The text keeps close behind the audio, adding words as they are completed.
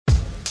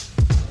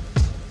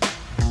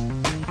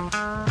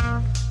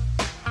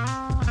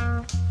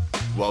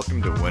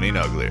welcome to Winning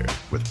Uglier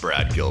with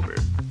Brad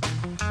Gilbert.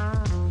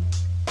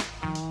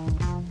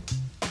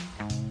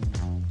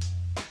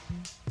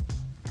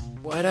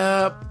 What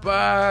up,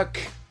 Buck?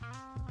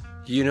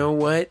 You know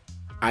what?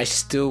 I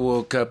still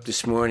woke up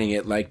this morning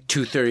at like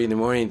 2:30 in the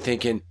morning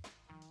thinking,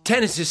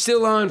 tennis is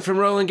still on from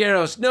Roland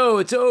Garros. No,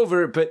 it's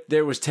over. But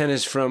there was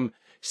tennis from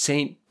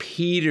St.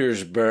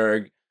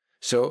 Petersburg.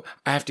 So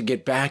I have to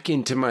get back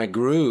into my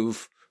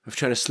groove of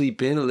trying to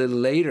sleep in a little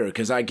later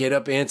because I get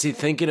up antsy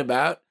thinking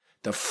about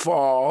the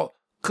fall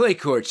clay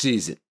court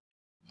season.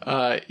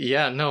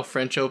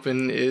 French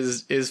Open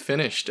is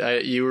finished.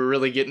 You were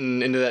really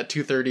getting into that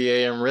 2:30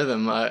 a.m.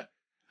 rhythm.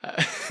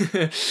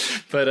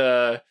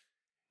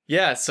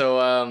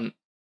 So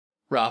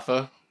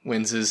Rafa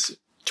wins his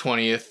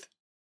 20th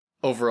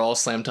overall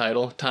slam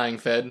title, tying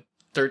Fed,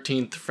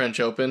 13th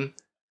French Open.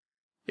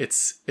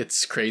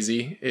 It's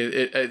crazy.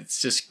 It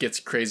just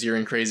gets crazier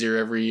and crazier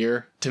every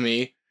year to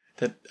me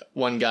that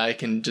one guy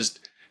can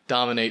just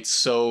dominate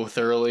so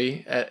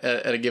thoroughly at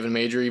a given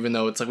major, even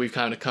though it's like we've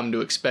kind of come to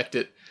expect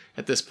it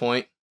at this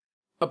point.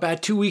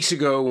 About 2 weeks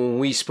ago, when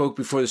we spoke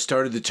before the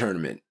start of the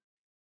tournament,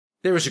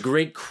 there was a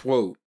great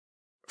quote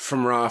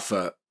from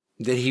Rafa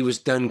that he was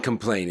done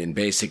complaining,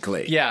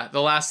 basically. Yeah,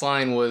 the last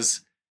line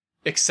was,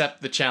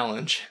 accept the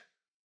challenge.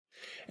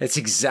 That's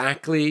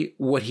exactly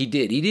what he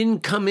did. He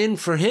didn't come in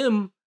for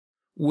him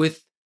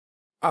with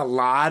a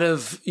lot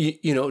of,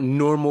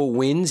 normal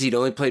wins. He'd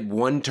only played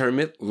one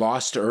tournament,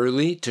 lost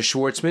early to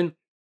Schwartzman.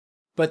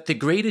 But the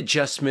great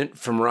adjustment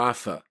from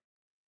Rafa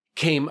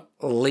came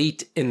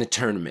late in the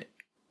tournament.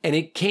 And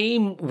it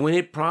came when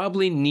it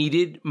probably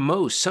needed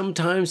most.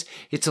 Sometimes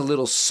it's a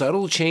little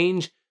subtle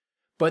change,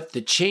 but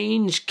the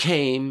change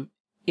came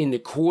in the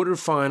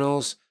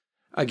quarterfinals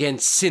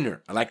against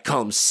Sinner. I like to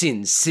call him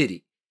Sin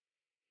City.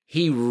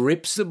 He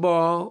rips the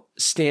ball,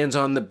 stands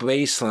on the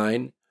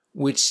baseline,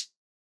 which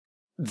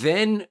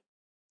then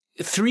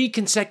 3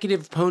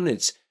 consecutive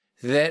opponents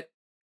that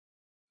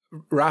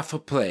Rafa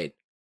played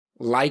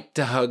liked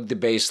to hug the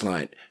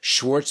baseline.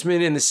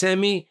 Schwartzman in the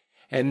semi,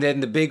 and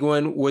then the big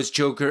one was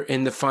Joker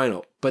in the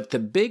final. But the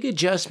big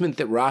adjustment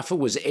that Rafa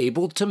was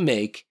able to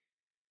make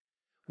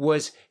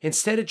was,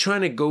 instead of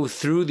trying to go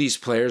through these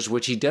players,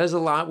 which he does a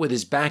lot with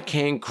his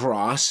backhand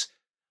cross,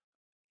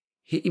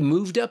 he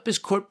moved up his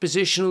court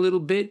position a little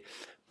bit,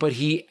 but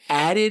he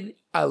added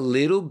a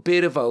little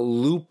bit of a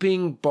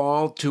looping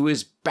ball to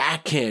his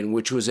backhand,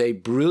 which was a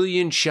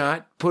brilliant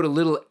shot, put a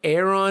little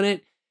air on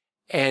it,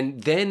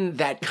 and then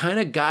that kind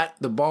of got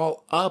the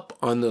ball up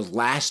on the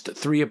last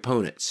 3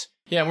 opponents.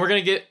 Yeah, and we're going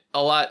to get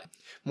a lot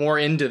more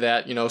into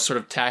that, sort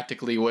of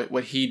tactically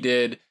what he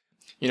did,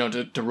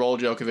 to roll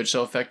Djokovic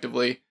so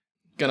effectively.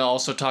 Going to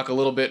also talk a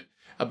little bit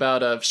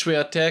about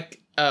Swiatek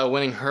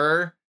winning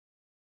her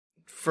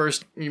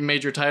first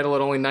major title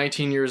at only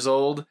 19 years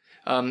old.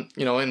 And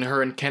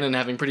her and Kenin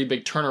having pretty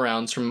big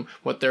turnarounds from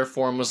what their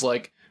form was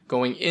like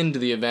going into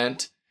the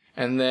event.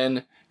 And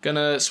then going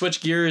to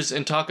switch gears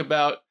and talk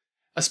about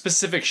a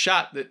specific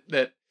shot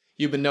that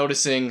you've been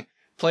noticing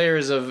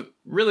players of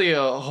really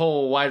a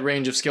whole wide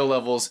range of skill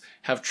levels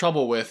have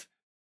trouble with,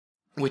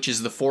 which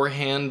is the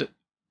forehand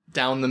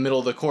down the middle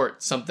of the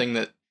court, something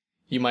that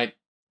you might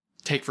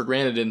take for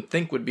granted and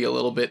think would be a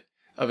little bit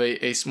of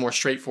a more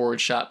straightforward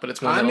shot, but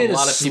it's one that a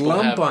lot of people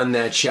have on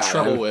that shot.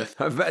 Trouble with.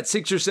 I've had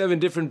 6 or 7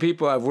 different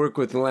people I've worked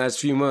with in the last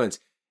few months,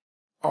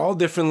 all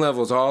different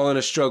levels, all in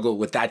a struggle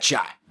with that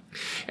shot.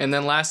 And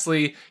then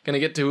lastly, going to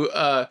get to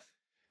a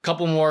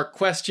couple more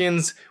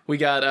questions. We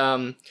got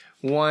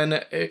one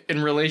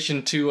in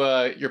relation to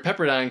your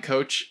Pepperdine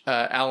coach,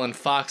 Alan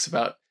Fox,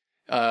 about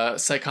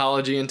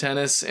psychology in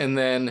tennis, and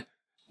then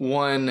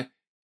one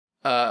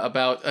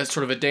about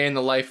sort of a day in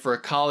the life for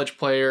a college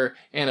player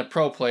and a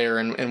pro player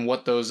and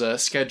what those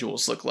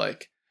schedules look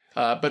like.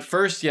 But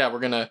first, we're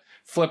going to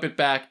flip it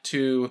back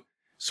to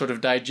sort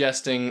of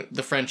digesting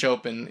the French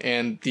Open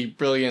and the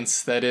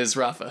brilliance that is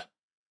Rafa.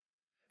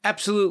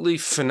 Absolutely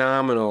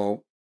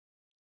phenomenal.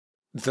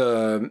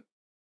 The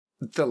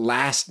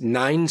last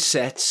 9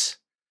 sets,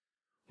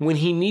 when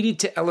he needed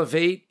to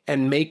elevate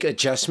and make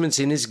adjustments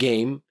in his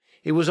game,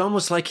 it was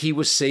almost like he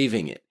was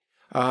saving it.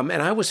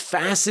 And I was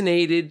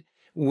fascinated,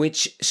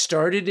 which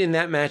started in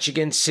that match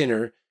against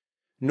Sinner.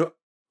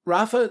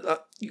 Rafa,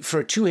 for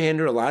a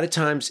two-hander, a lot of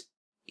times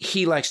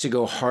he likes to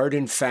go hard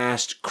and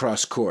fast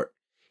cross-court.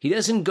 He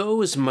doesn't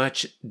go as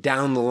much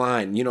down the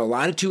line. A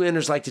lot of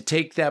two-handers like to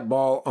take that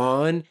ball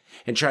on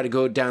and try to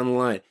go down the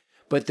line.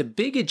 But the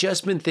big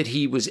adjustment that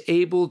he was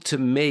able to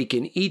make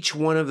in each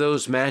one of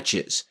those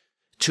matches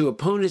to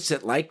opponents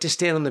that like to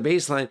stand on the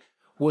baseline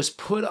was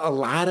put a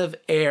lot of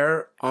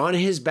air on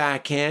his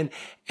backhand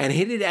and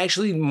hit it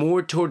actually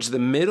more towards the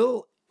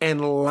middle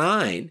and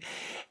line,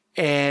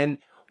 and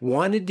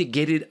wanted to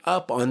get it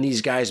up on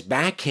these guys'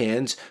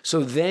 backhands.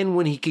 So then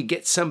when he could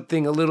get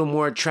something a little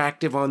more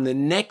attractive on the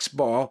next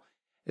ball,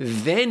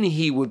 then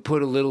he would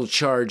put a little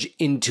charge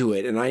into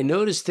it. And I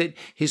noticed that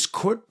his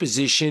court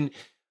position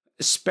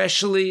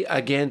especially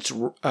against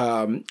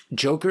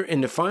Joker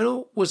in the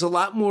final, was a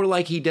lot more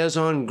like he does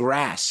on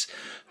grass.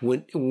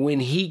 When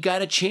he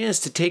got a chance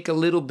to take a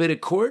little bit of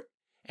court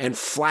and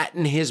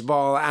flatten his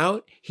ball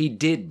out, he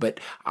did. But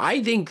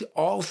I think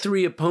all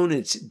three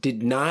opponents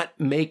did not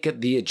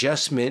make the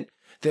adjustment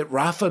that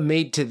Rafa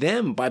made to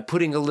them by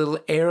putting a little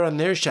air on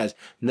their shots.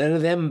 None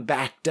of them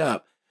backed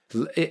up.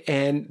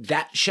 And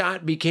that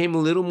shot became a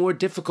little more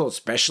difficult,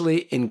 especially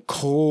in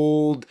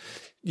cold,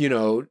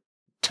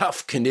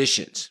 tough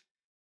conditions.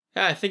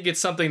 Yeah, I think it's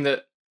something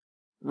that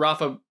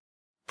Rafa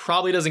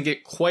probably doesn't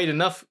get quite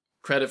enough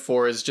credit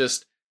for, is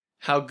just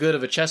how good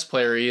of a chess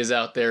player he is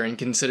out there, and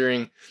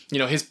considering,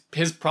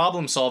 his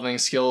problem-solving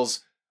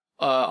skills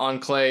on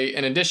clay,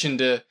 in addition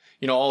to,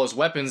 all his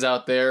weapons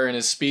out there and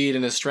his speed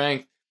and his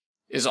strength,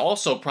 is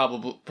also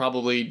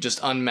probably just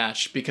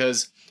unmatched,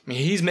 because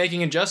he's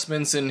making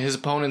adjustments and his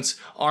opponents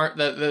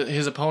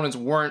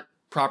weren't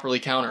properly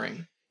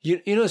countering.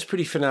 What's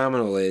pretty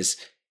phenomenal is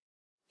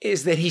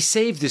that he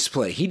saved this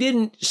play. He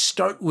didn't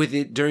start with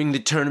it during the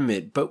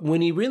tournament, but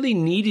when he really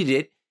needed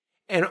it,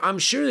 and I'm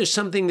sure there's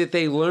something that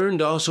they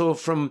learned also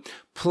from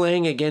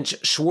playing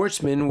against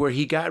Schwartzman, where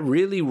he got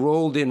really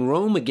rolled in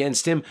Rome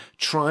against him,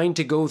 trying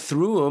to go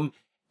through him,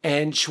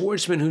 and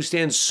Schwartzman, who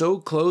stands so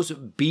close,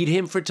 beat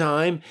him for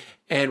time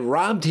and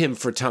robbed him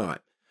for time.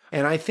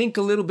 And I think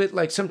a little bit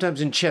like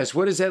sometimes in chess,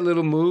 what is that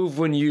little move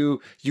when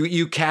you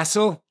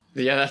castle?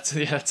 Yeah,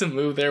 that's a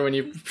move there when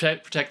you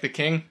protect the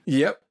king.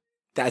 Yep.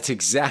 That's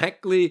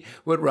exactly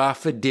what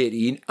Rafa did.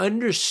 He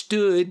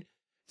understood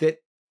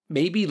that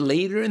maybe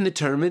later in the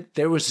tournament,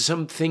 there was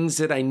some things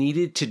that I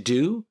needed to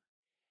do,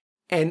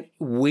 and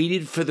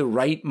waited for the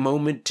right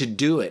moment to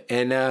do it.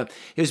 And it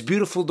was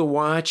beautiful to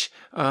watch.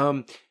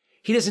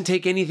 He doesn't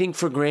take anything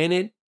for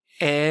granted.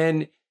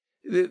 And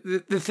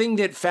the thing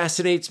that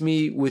fascinates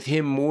me with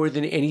him more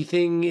than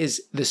anything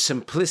is the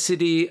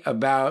simplicity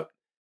about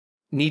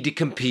need to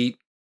compete.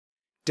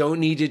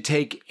 Don't need to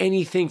take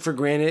anything for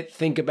granted.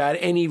 Think about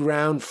any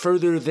round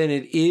further than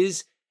it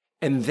is.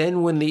 And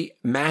then when the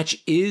match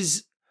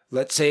is,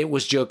 let's say it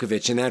was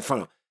Djokovic in that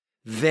final,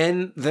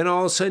 then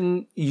all of a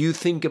sudden you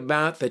think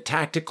about the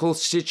tactical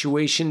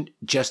situation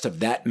just of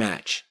that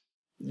match.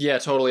 Yeah,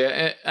 totally.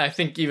 I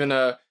think even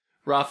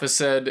Rafa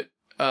said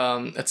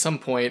at some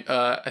point,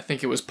 I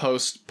think it was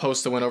post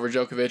the win over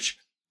Djokovic,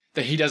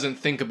 that he doesn't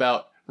think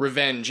about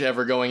revenge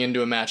ever going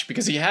into a match,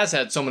 because he has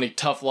had so many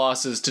tough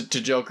losses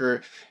to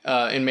Joker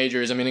in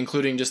majors. I mean,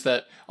 including just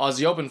that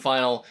Aussie Open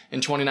final in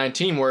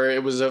 2019 where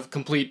it was a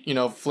complete,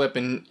 flip,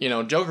 and,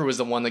 Joker was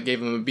the one that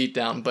gave him a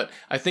beatdown. But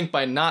I think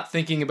by not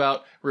thinking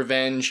about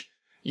revenge,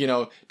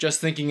 just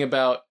thinking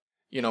about,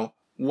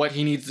 what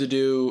he needs to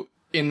do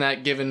in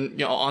that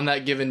given, on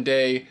that given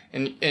day,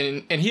 and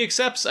he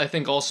accepts, I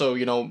think also,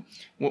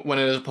 when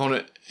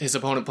his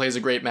opponent plays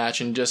a great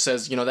match and just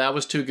says, that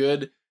was too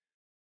good.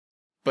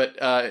 But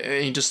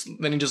he just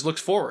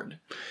looks forward.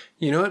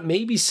 It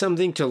may be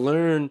something to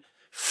learn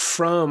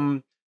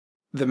from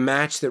the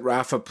match that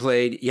Rafa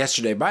played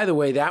yesterday. By the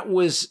way, that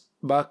was,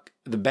 Buck,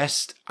 the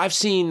best. I've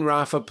seen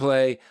Rafa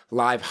play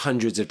live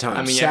hundreds of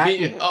times. I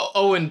mean,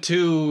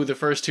 0-2 the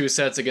first two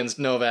sets against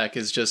Novak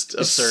is just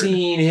absurd.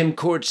 Seen him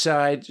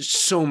courtside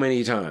so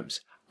many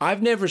times.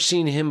 I've never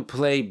seen him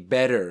play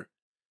better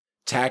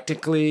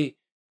tactically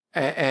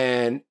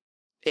and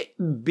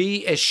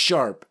be as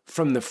sharp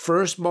from the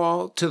first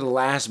ball to the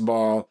last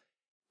ball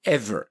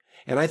ever.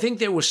 And I think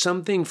there was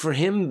something for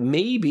him,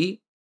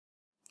 maybe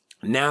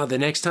now the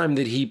next time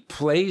that he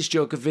plays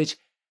Djokovic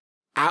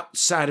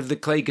outside of the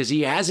clay, because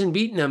he hasn't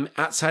beaten him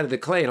outside of the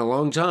clay in a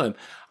long time.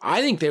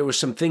 I think there were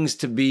some things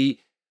to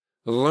be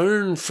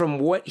learned from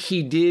what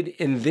he did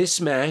in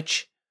this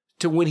match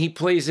to when he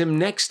plays him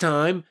next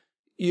time,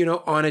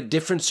 on a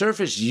different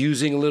surface,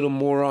 using a little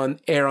more on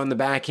air on the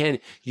backhand,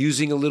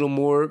 using a little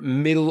more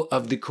middle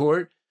of the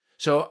court.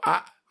 So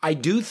I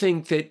do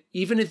think that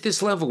even at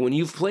this level, when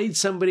you've played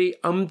somebody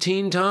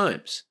umpteen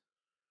times,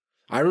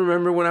 I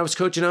remember when I was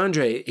coaching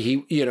Andre,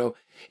 even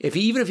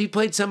if he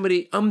played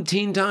somebody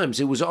umpteen times,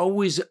 it was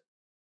always,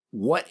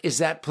 what is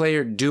that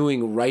player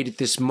doing right at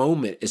this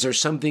moment? Is there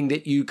something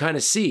that you kind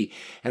of see?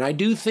 And I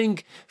do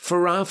think for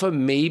Rafa,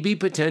 maybe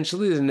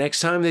potentially the next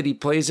time that he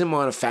plays him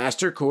on a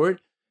faster court,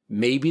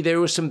 maybe there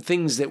were some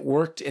things that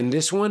worked in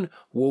this one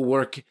will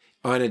work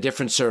on a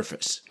different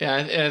surface.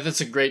 Yeah,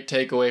 that's a great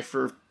takeaway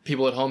for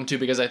people at home too,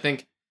 because I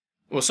think,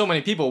 so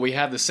many people, we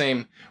have the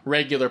same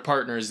regular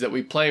partners that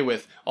we play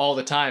with all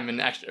the time.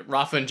 And actually,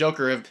 Rafa and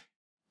Joker have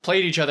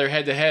played each other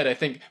head to head, I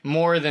think,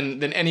 more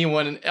than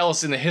anyone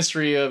else in the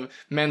history of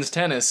men's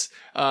tennis.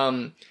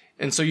 And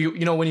so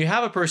when you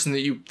have a person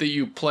that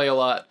you play a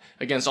lot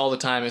against all the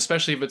time,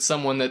 especially if it's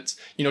someone that's,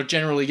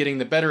 generally getting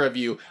the better of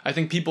you, I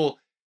think people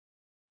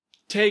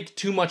take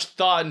too much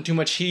thought and too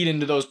much heat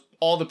into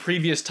all the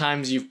previous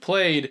times you've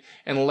played,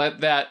 and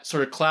let that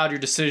sort of cloud your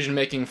decision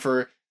making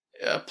for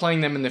playing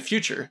them in the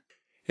future.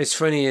 It's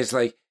funny, it's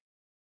like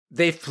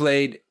they've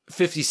played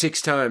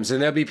 56 times,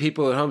 and there'll be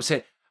people at home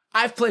saying,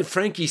 I've played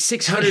Frankie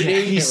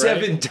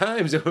 687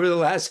 times over the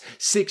last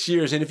 6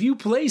 years. And if you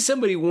play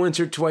somebody once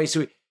or twice,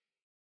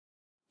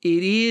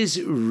 it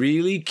is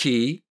really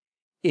key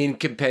in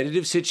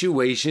competitive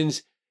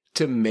situations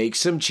to make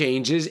some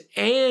changes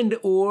and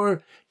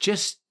or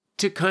just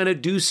to kind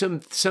of do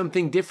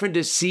something different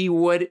to see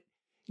what,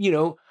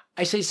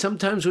 I say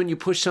sometimes when you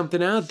push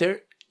something out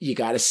there, you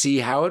got to see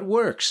how it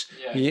works.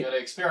 Yeah, you got to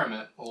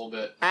experiment a little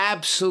bit.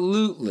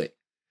 Absolutely.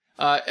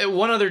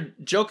 One other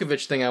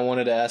Djokovic thing I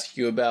wanted to ask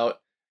you about.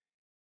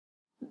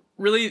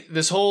 Really,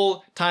 this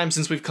whole time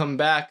since we've come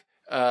back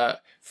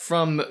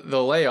from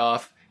the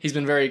layoff, he's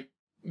been very,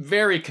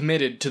 very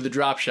committed to the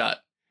drop shot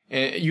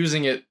and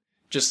using it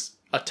just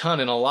a ton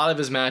in a lot of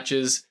his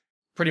matches,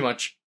 pretty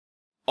much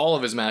all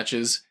of his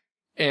matches.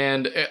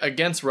 And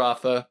against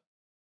Rafa,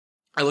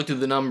 I looked at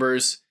the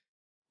numbers.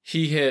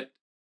 He hit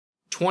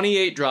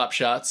 28 drop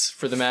shots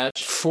for the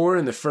match. 4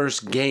 in the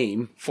first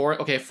game. 4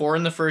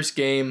 in the first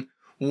game.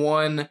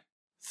 Won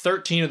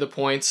 13 of the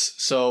points,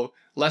 so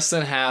less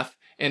than half.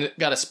 And it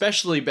got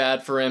especially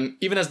bad for him.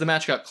 Even as the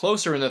match got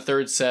closer in the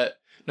third set,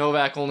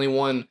 Novak only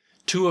won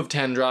 2 of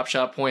 10 drop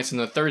shot points in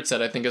the third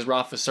set, I think, as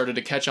Rafa started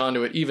to catch on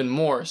to it even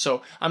more.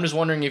 So I'm just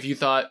wondering if you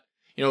thought,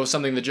 it was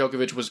something that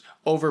Djokovic was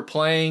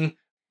overplaying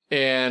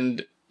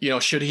and,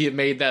 should he have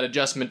made that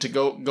adjustment to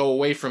go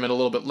away from it a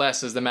little bit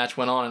less as the match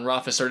went on and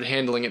Rafa started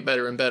handling it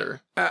better and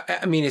better?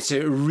 It's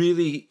a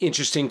really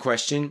interesting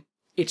question.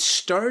 It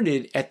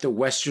started at the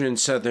Western and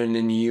Southern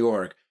in New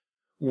York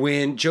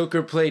when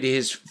Joker played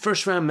his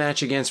first round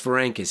match against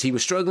Verankis. He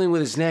was struggling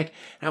with his neck.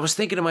 And I was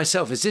thinking to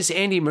myself, is this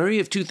Andy Murray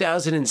of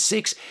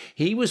 2006?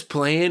 He was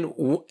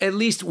playing at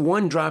least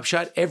one drop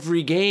shot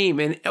every game.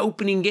 And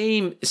opening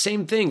game,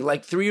 same thing,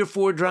 like 3 or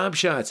 4 drop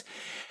shots.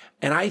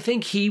 And I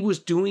think he was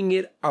doing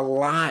it a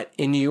lot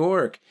in New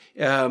York.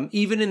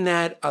 Even in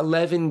that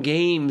 11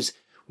 games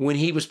when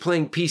he was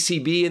playing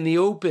PCB in the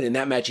Open in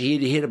that match, he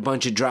had hit a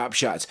bunch of drop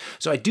shots.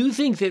 So I do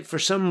think that for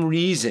some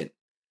reason,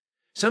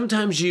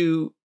 sometimes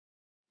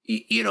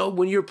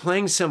when you're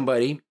playing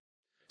somebody,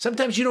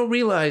 sometimes you don't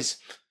realize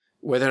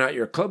whether or not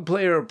you're a club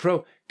player or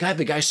pro, God,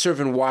 the guy's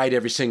serving wide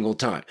every single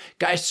time.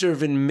 Guy's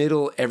serving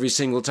middle every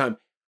single time.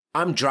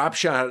 I'm drop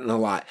shotting a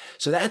lot.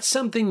 So that's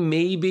something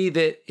maybe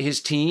that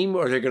his team,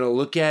 or they're going to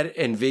look at it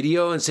in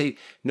video and say,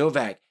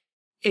 Novak,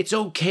 it's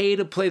okay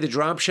to play the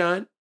drop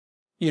shot,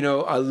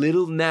 a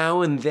little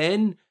now and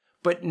then,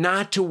 but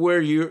not to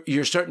where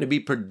you're starting to be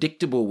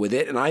predictable with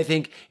it. And I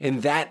think in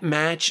that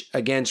match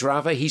against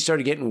Rafa, he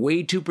started getting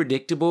way too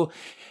predictable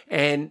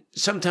and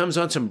sometimes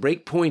on some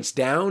break points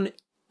down.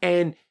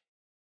 And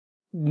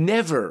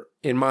never,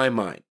 in my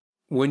mind,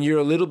 when you're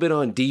a little bit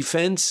on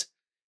defense,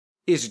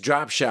 is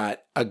drop shot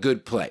a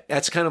good play.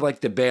 That's kind of like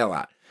the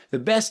bailout. The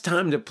best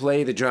time to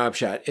play the drop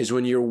shot is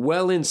when you're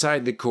well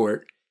inside the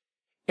court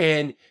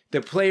and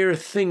the player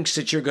thinks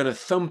that you're going to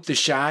thump the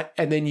shot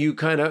and then you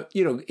kind of,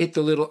 hit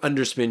the little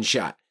underspin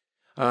shot.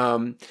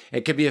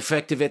 It can be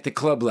effective at the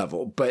club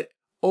level, but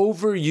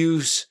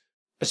overuse,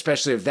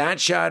 especially of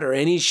that shot or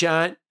any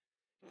shot,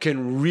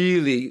 can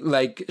really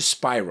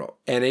spiral.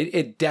 And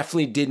it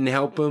definitely didn't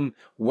help him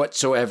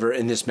whatsoever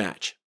in this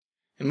match.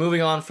 And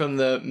moving on from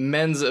the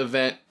men's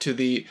event to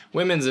the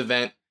women's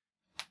event,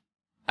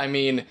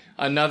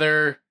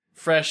 another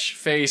fresh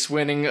face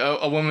winning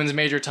a women's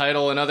major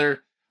title,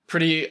 another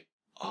pretty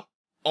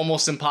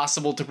almost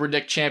impossible to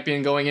predict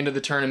champion going into the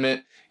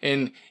tournament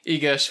in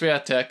Iga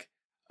Swiatek,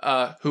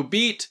 who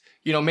beat,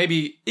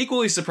 maybe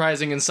equally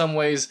surprising in some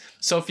ways,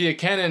 Sofia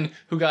Kenin,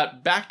 who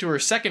got back to her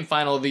second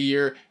final of the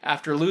year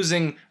after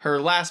losing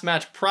her last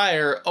match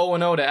prior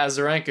 0-0 to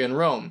Azarenka in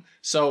Rome.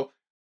 So,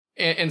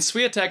 and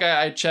Swiatek,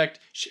 I checked,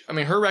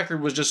 her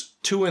record was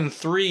just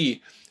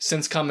 2-3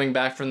 since coming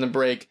back from the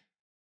break,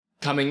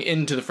 coming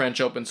into the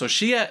French Open. So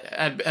she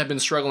had been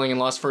struggling and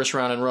lost first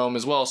round in Rome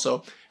as well.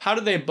 So how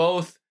did they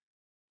both,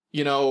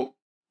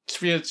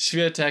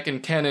 Swiatek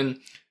and Kenin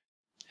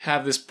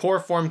have this poor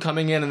form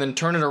coming in and then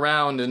turn it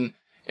around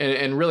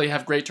and really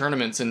have great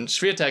tournaments? And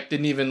Swiatek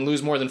didn't even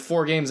lose more than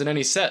 4 games in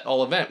any set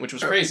all event, which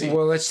was crazy.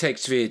 Well, let's take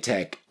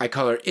Swiatek. I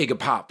call her Iga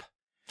Pop.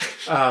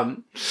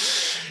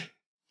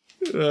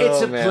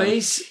 It's a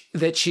place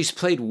that she's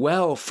played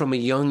well from a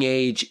young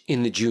age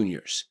in the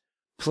juniors.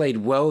 Played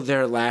well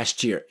there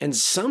last year. And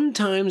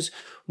sometimes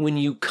when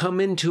you come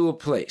into a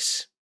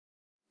place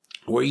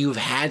where you've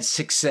had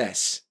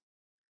success,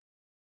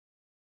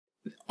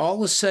 all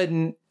of a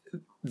sudden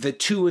the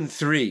 2 and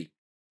 3,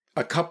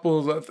 a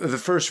couple of the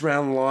first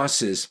round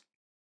losses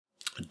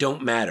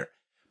don't matter.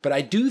 But I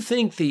do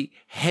think the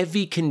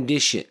heavy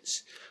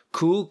conditions,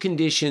 cool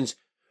conditions,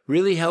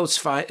 really helps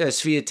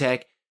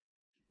Swiatek.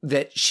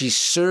 That she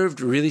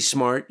served really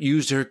smart,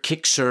 used her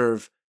kick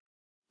serve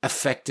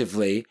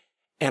effectively.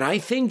 And I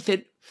think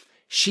that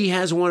she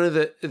has one of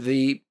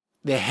the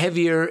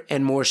heavier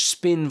and more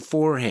spin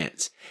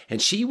forehands.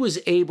 And she was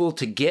able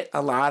to get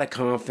a lot of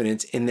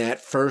confidence in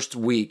that first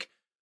week,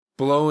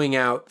 blowing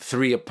out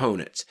 3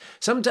 opponents.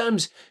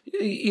 Sometimes,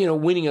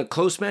 winning a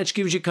close match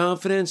gives you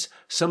confidence.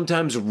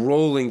 Sometimes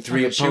rolling 3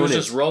 opponents. She was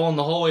just rolling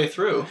the whole way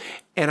through.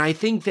 And I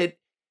think that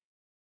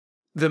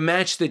the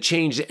match that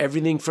changed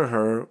everything for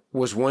her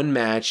was one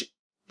match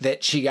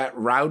that she got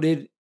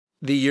routed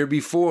the year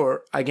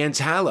before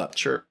against Halep.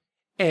 Sure.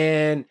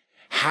 And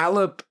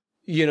Halep,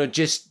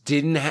 just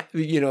didn't have,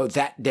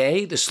 that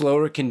day, the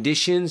slower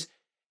conditions.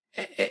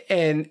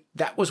 And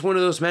that was one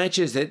of those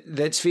matches that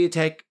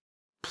Swiatek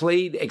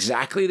played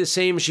exactly the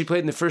same as she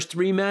played in the first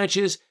 3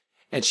 matches.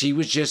 And she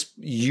was just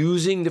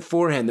using the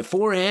forehand. The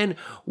forehand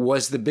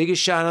was the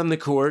biggest shot on the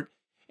court.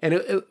 And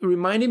it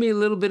reminded me a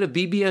little bit of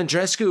Bibi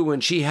Andreescu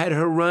when she had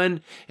her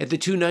run at the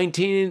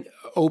 219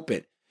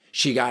 Open.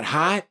 She got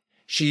hot.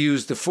 She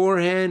used the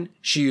forehand.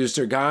 She used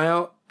her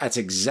guile. That's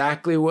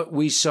exactly what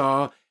we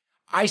saw.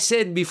 I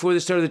said before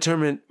the start of the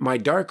tournament, my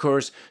dark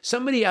horse,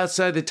 somebody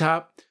outside the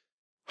top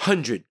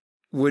 100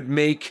 would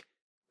make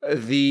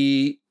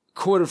the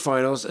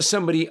quarterfinals.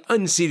 Somebody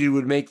unseeded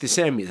would make the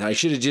semis. I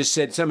should have just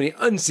said somebody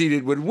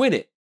unseeded would win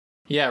it.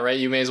 Yeah, right.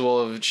 You may as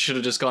well should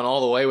have just gone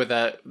all the way with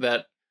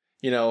that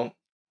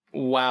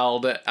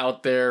wild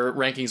out there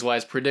rankings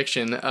wise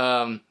prediction.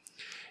 And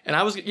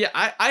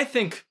I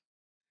think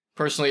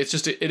personally,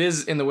 it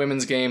is in the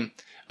women's game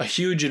a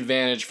huge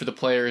advantage for the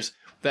players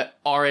that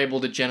are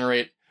able to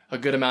generate a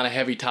good amount of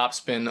heavy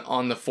topspin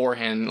on the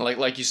forehand,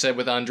 like you said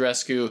with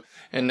Andreescu,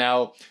 and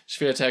now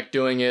Swiatek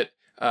doing it.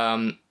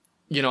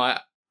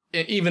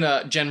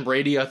 Even Jen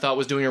Brady, I thought,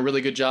 was doing a really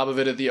good job of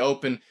it at the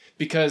Open,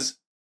 because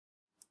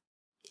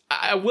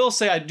I will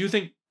say I do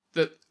think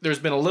that there's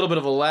been a little bit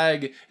of a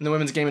lag in the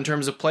women's game in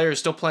terms of players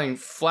still playing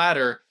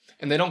flatter,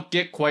 and they don't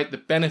get quite the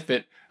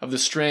benefit of the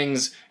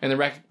strings and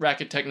the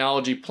racket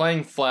technology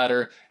playing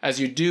flatter as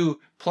you do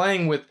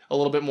playing with a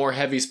little bit more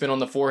heavy spin on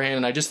the forehand.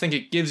 And I just think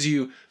it gives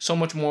you so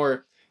much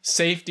more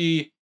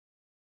safety,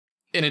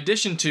 in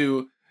addition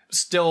to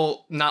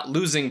still not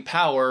losing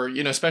power,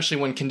 especially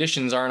when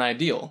conditions aren't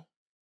ideal.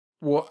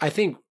 Well, I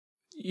think,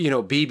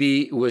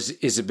 Bibi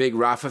is a big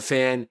Rafa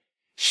fan.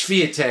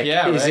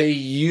 Swiatek is a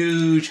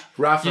huge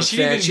Rafa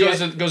fan. She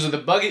even goes with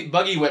the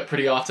buggy whip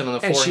pretty often on the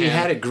forehand. And she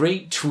had a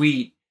great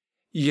tweet,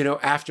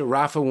 after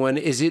Rafa won.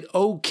 Is it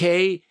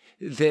okay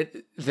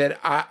that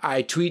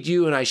I tweet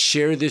you and I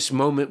share this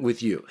moment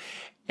with you?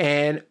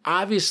 And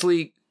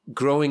obviously,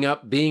 growing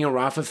up, being a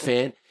Rafa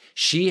fan,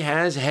 she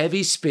has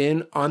heavy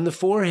spin on the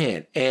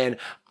forehand. And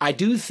I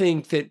do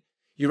think that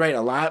you're right,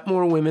 a lot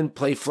more women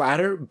play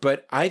flatter,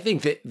 but I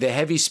think that the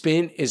heavy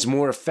spin is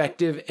more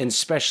effective, and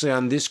especially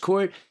on this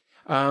court.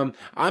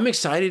 I'm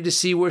excited to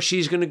see where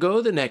she's going to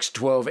go the next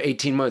 12,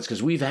 18 months,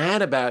 because we've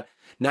had about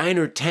 9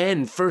 or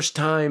 10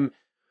 first-time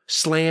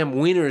slam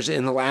winners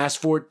in the last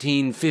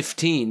 14,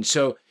 15.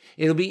 So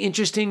it'll be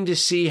interesting to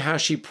see how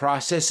she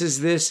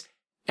processes this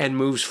and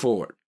moves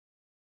forward.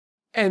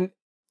 And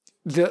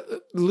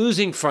the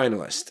losing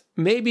finalist,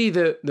 maybe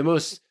the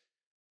most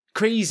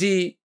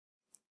crazy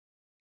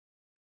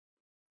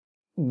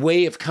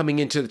way of coming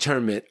into the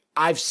tournament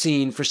I've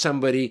seen for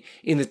somebody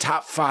in the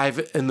top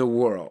 5 in the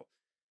world.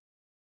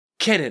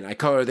 Kenin, I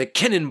call her the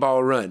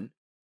Cannonball Run,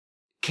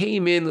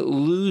 came in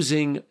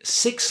losing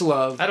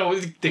 6-love. I don't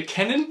know, the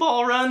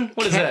Cannonball Run?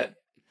 What is that?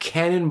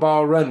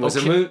 Cannonball Run was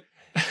a move.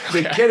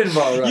 The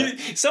Cannonball Run.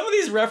 Some of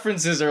these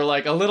references are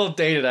like a little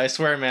dated, I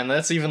swear, man.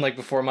 That's even like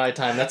before my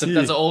time. That's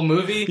an old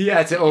movie? Yeah,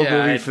 it's an old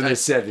movie from the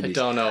 70s. I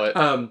don't know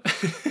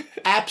it.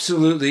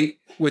 Absolutely,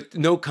 with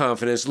no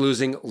confidence,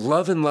 losing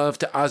love and love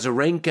to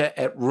Azarenka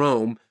at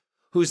Rome,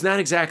 who's not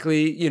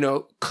exactly,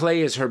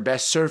 clay is her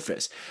best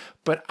surface.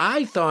 But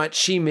I thought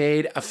she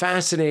made a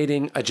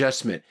fascinating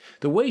adjustment.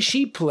 The way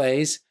she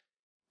plays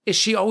is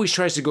she always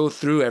tries to go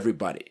through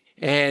everybody.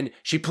 And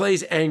she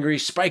plays angry,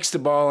 spikes the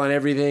ball on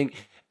everything,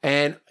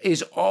 and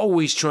is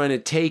always trying to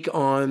take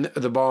on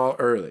the ball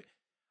early.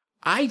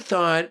 I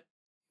thought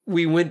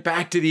we went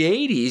back to the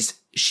 80s.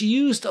 She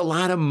used a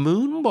lot of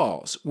moon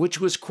balls, which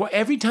was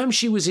every time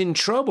she was in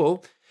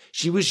trouble,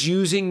 she was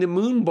using the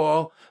moon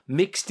ball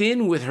mixed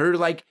in with her,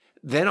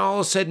 then all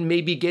of a sudden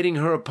maybe getting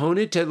her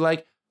opponent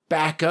to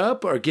back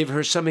up or give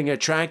her something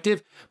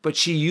attractive, but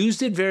she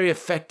used it very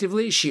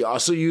effectively. She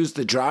also used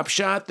the drop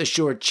shot, the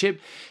short chip.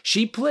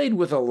 She played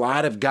with a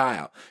lot of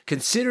guile,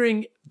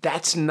 considering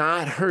that's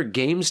not her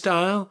game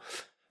style,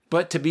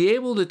 but to be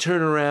able to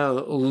turn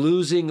around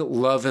losing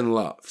love and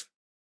love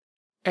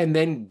and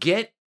then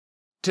get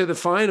to the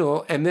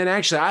final. And then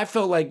actually I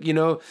felt like,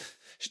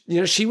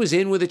 she was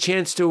in with a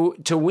chance to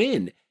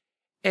win.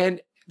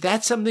 And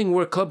that's something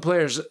where club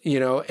players,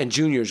 and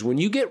juniors, when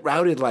you get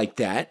routed like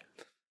that,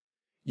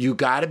 you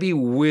got to be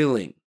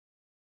willing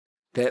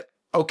that,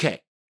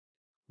 okay,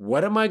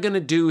 what am I going to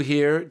do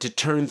here to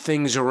turn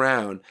things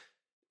around?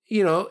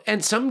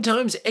 And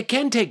sometimes it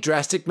can take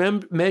drastic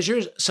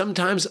measures.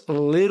 Sometimes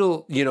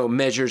little,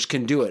 measures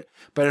can do it.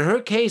 But in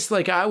her case,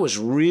 I was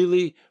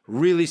really,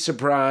 really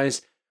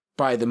surprised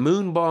by the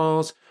moon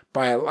balls,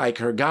 by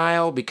her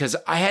guile, because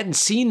I hadn't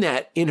seen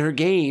that in her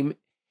game.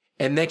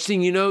 And next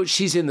thing you know,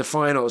 she's in the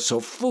finals. So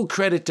full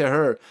credit to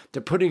her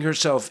to putting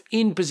herself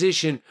in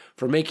position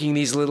for making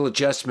these little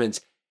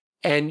adjustments.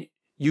 And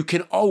you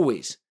can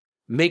always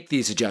make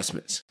these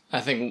adjustments.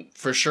 I think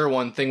for sure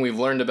one thing we've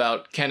learned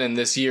about Kenin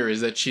this year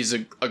is that she's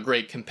a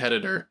great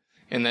competitor,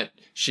 and that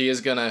she is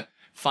going to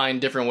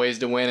find different ways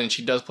to win. And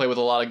she does play with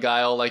a lot of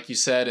guile, like you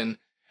said. And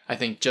I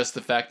think just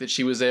the fact that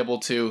she was able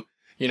to,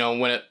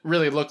 when it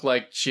really looked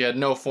like she had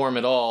no form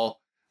at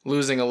all,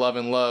 losing a Love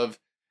and Love,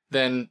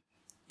 then,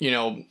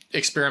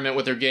 experiment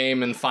with her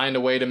game and find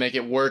a way to make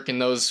it work in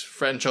those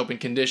French Open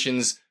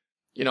conditions.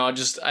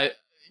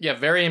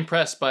 Very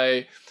impressed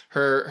by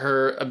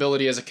her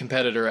ability as a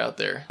competitor out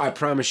there. I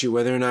promise you,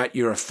 whether or not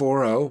you're a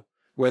 4-0,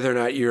 whether or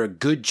not you're a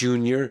good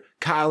junior,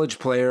 college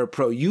player,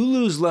 pro, you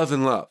lose Love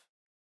and Love.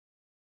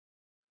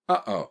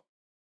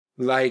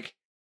 Like,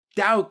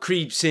 doubt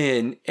creeps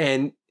in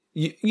and,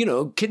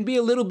 can be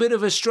a little bit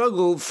of a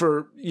struggle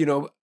for,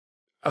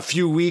 a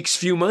few weeks,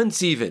 few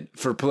months even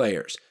for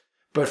players.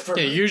 But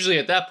usually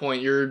at that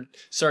point, you're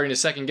starting to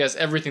second guess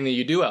everything that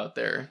you do out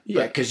there.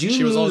 Yeah, because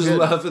you lose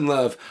Love and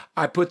Love.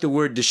 I put the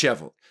word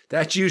disheveled.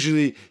 That's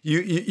usually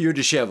you're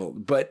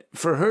disheveled. But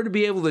for her to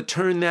be able to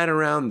turn that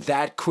around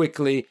that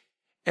quickly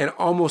and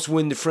almost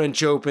win the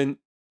French Open,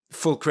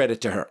 full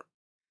credit to her.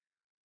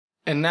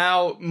 And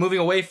now, moving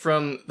away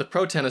from the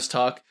pro tennis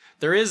talk,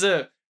 there is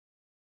it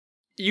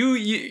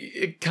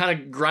kind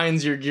of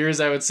grinds your gears,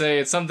 I would say.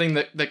 It's something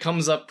that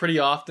comes up pretty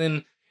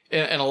often,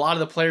 and a lot of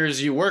the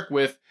players you work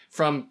with,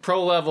 from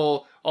pro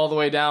level all the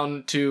way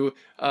down to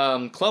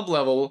club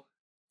level,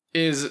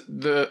 is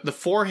the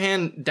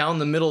forehand down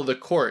the middle of the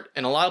court.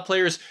 And a lot of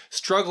players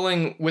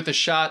struggling with a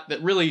shot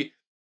that really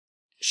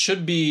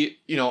should be,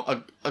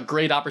 a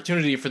great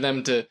opportunity for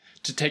them to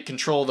take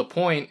control of the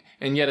point.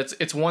 And yet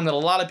it's one that a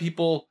lot of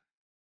people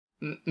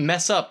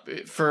mess up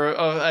for,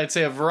 I'd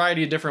say, a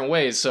variety of different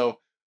ways. So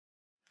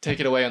take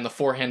it away on the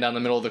forehand down the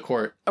middle of the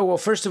court. Oh, well,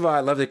 first of all,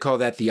 I love to call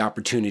that the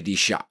opportunity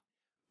shot.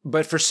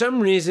 But for some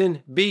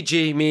reason,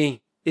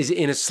 BG is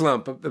in a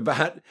slump.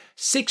 About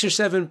 6 or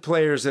 7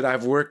 players that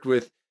I've worked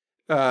with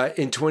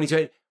in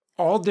 2020,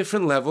 all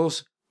different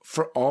levels,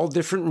 for all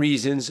different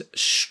reasons,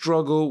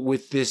 struggle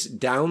with this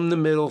down the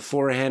middle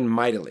forehand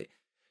mightily.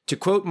 To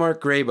quote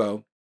Mark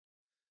Grabow,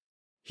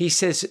 he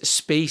says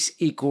space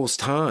equals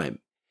time.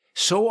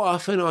 So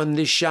often on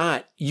this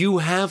shot, you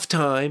have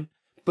time,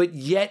 but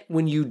yet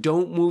when you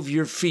don't move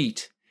your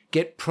feet,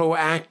 get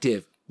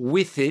proactive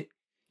with it,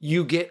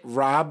 you get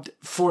robbed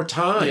for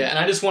time. Yeah, and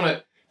I just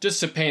want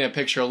to paint a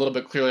picture a little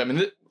bit clearly. I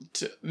mean,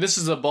 this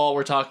is a ball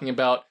we're talking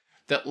about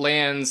that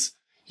lands,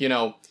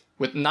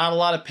 with not a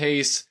lot of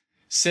pace,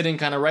 sitting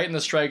kind of right in the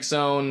strike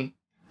zone,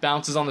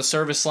 bounces on the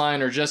service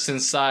line or just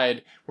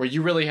inside, where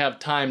you really have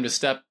time to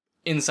step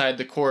inside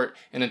the court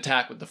and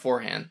attack with the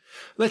forehand.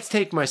 Let's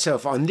take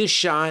myself on this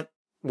shot.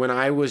 When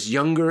I was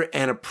younger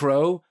and a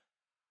pro,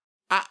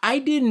 I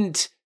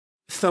didn't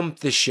thump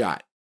the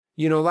shot.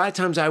 A lot of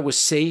times I was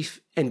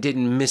safe and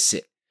didn't miss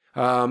it.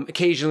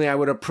 Occasionally I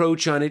would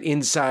approach on it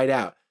inside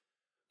out.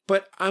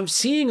 But I'm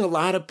seeing a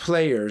lot of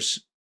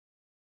players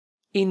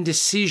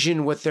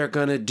indecision what they're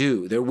going to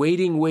do. They're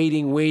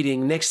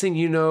waiting. Next thing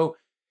you know,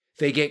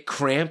 they get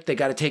cramped. They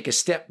got to take a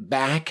step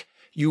back.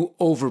 You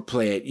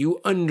overplay it. You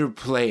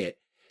underplay it.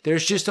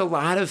 There's just a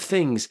lot of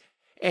things.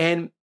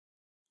 And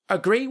a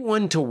great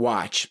one to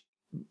watch,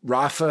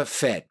 Rafa,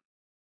 Fed.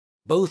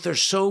 Both are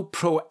so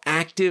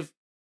proactive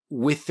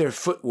with their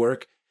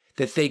footwork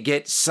that they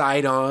get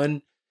side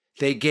on,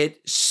 they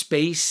get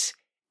space,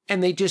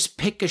 and they just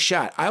pick a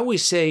shot. I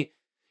always say,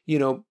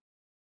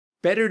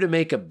 better to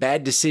make a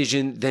bad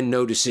decision than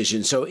no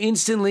decision. So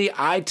instantly,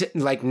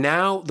 like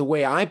now, the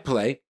way I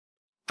play,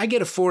 I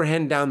get a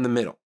forehand down the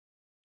middle.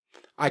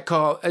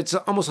 It's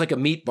almost like a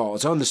meatball.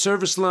 It's on the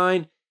service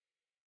line.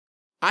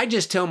 I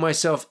just tell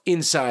myself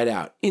inside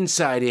out,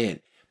 inside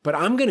in. But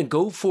I'm going to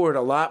go for it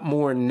a lot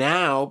more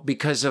now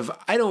because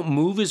I don't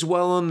move as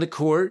well on the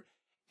court,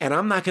 and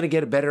I'm not going to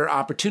get a better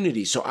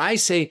opportunity. So I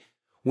say,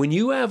 when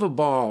you have a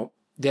ball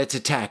that's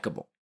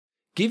attackable,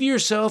 give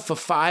yourself a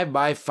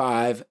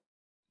 5x5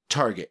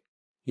 target,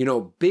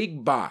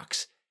 big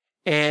box.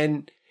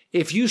 And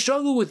if you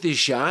struggle with this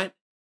shot,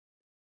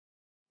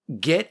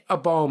 get a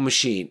ball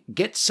machine,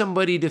 get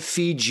somebody to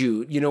feed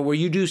you, where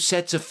you do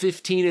sets of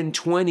 15 and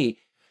 20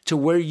 to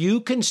where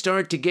you can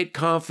start to get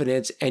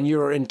confidence, and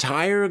your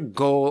entire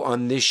goal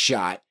on this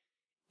shot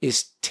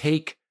is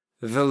take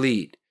the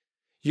lead.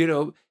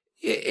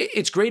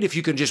 It's great if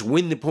you can just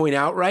win the point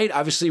outright.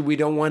 Obviously, we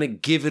don't want to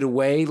give it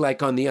away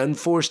like on the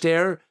unforced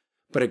error,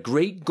 but a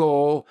great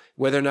goal,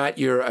 whether or not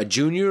you're a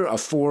junior, a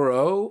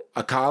 4-0,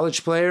 a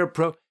college player,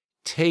 pro,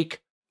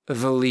 take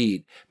the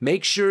lead.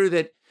 Make sure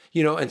that,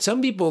 and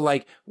some people,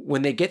 like,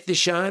 when they get the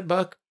shot,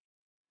 Buck,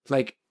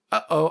 like,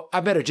 I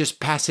better just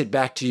pass it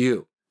back to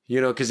you.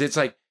 Because it's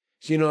like,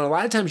 a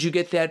lot of times you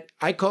get that,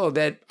 I call it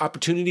that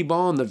opportunity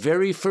ball on the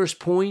very first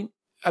point.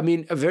 A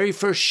very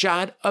first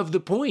shot of the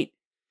point.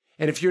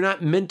 And if you're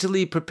not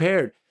mentally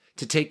prepared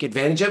to take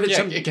advantage of it.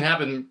 It can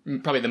happen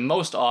probably the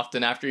most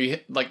often after you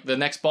hit, like the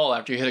next ball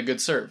after you hit a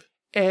good serve.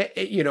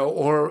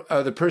 Or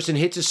the person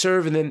hits a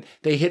serve and then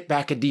they hit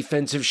back a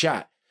defensive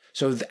shot.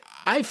 So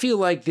I feel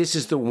like this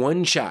is the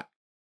one shot.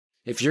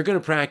 If you're going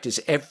to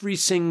practice every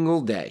single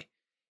day,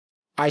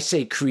 I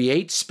say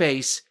create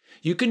space.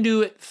 You can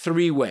do it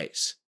 3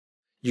 ways.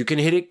 You can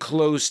hit it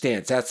closed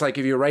stance. That's like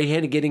if you're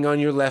right-handed getting on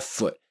your left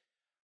foot.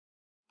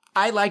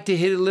 I like to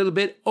hit it a little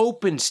bit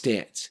open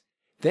stance.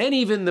 Then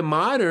even the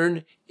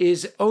modern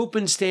is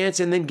open stance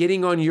and then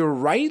getting on your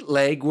right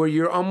leg where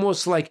you're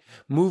almost like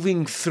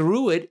moving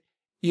through it,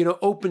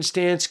 open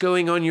stance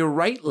going on your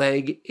right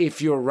leg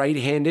if you're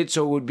right-handed.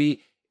 So it would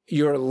be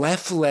your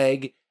left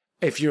leg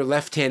if you're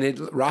left-handed.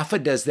 Rafa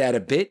does that a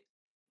bit,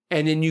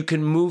 and then you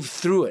can move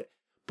through it.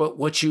 But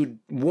what you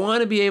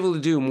want to be able to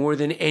do more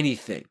than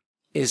anything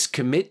is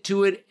commit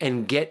to it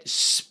and get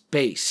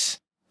space.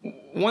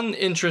 One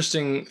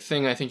interesting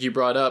thing I think you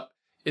brought up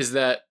is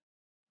that,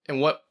 and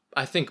what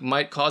I think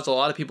might cause a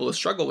lot of people to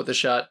struggle with the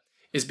shot,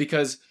 is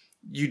because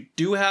you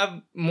do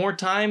have more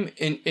time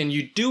and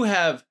you do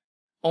have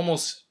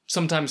almost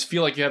sometimes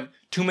feel like you have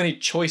too many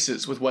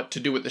choices with what to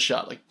do with the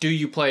shot. Like, do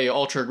you play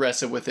ultra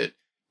aggressive with it?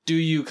 Do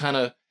you kind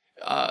of,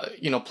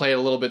 play it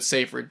a little bit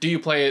safer? Do you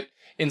play it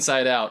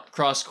inside out,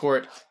 cross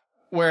court?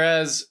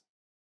 Whereas,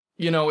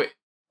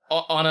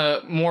 on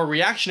a more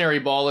reactionary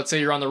ball, let's say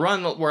you're on the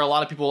run, where a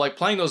lot of people like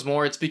playing those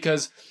more, it's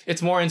because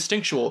it's more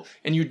instinctual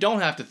and you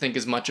don't have to think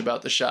as much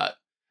about the shot.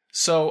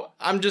 So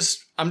I'm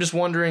just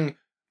wondering,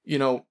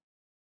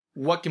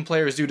 what can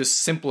players do to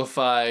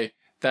simplify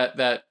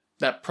that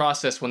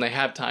process when they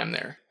have time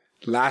there?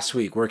 Last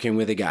week, working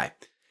with a guy,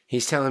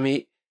 he's telling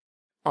me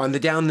on the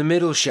down the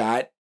middle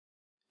shot,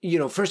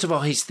 first of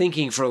all, he's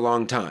thinking for a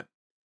long time,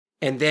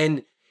 and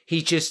then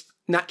he's just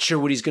not sure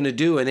what he's going to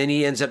do, and then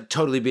he ends up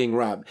totally being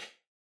robbed.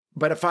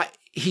 But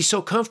he's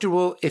so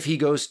comfortable if he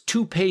goes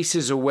 2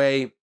 paces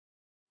away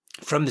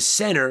from the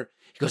center,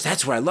 he goes,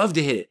 that's where I love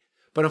to hit it.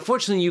 But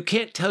unfortunately, you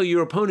can't tell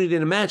your opponent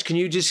in a match, can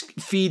you just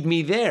feed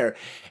me there?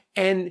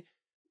 And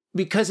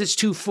because it's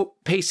 2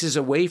 paces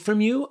away from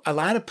you, a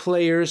lot of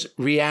players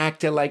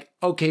react to like,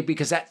 okay,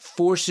 because that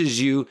forces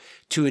you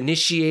to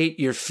initiate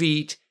your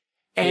feet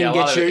and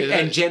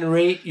and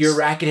generate your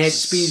racket head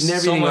speed and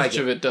everything like that. So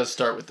much of it does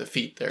start with the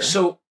feet there.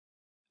 So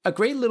a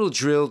great little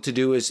drill to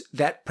do is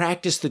that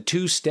practice the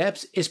 2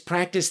 steps is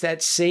practice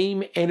that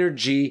same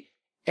energy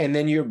and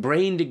then your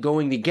brain to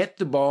going to get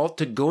the ball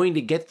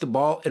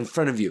in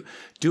front of you.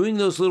 Doing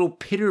those little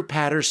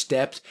pitter-patter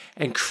steps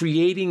and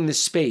creating the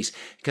space.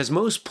 Because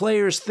most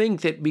players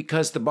think that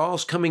because the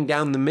ball's coming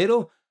down the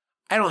middle,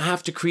 I don't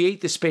have to create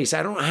the space.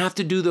 I don't have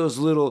to do those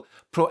little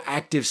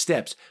proactive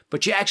steps.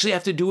 But you actually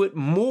have to do it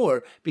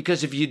more,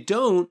 because if you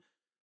don't,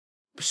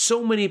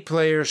 so many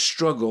players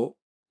struggle.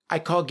 I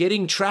call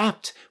getting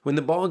trapped when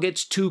the ball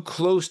gets too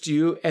close to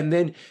you and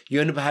then you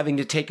end up having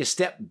to take a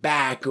step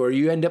back, or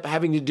you end up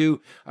having to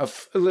do a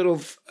little,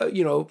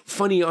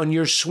 funny on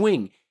your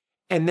swing.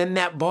 And then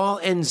that ball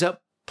ends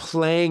up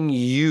playing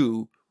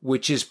you,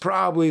 which is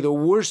probably the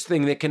worst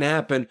thing that can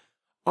happen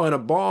on a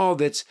ball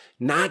that's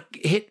not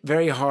hit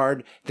very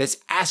hard, that's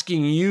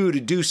asking you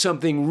to do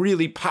something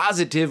really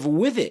positive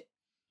with it.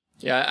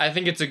 Yeah, I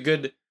think it's a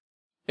good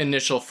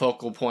initial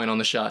focal point on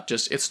the shot.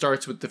 It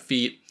starts with the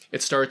feet.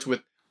 It starts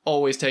with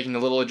always taking the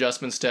little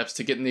adjustment steps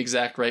to get in the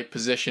exact right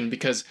position,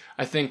 because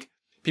I think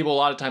people a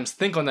lot of times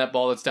think on that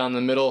ball that's down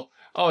the middle,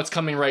 oh, it's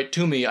coming right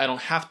to me, I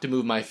don't have to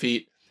move my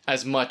feet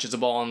as much as a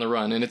ball on the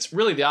run. And it's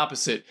really the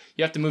opposite.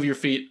 You have to move your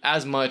feet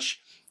as much,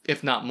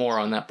 if not more,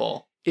 on that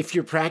ball. If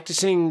you're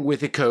practicing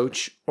with a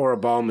coach or a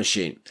ball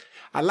machine,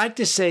 I like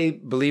to say,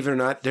 believe it or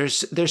not,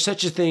 there's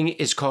such a thing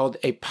as called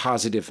a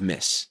positive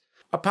miss.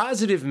 A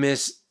positive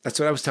miss, that's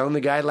what I was telling the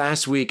guy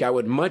last week. I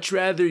would much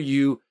rather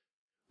you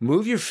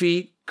move your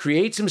feet,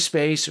 create some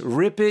space,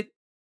 rip it,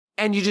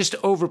 and you just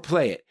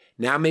overplay it.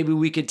 Now maybe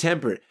we could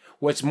temper it.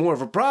 What's more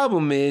of a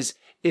problem is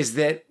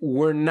that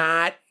we're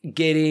not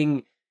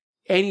getting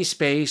any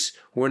space.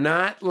 We're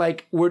not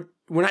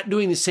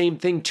doing the same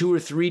thing 2 or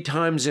 3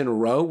 times in a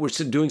row. We're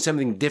doing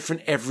something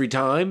different every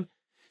time.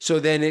 So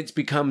then it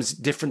becomes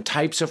different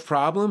types of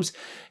problems.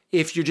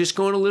 If you're just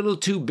going a little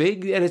too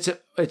big, then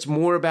it's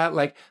more about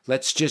like,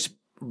 let's just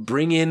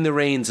bring in the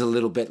reins a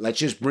little bit. Let's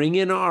just bring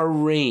in our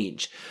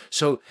range.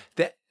 So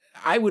that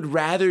I would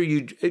rather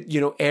you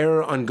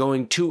err on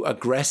going too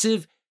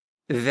aggressive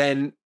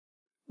than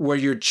where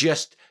you're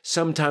just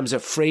sometimes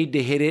afraid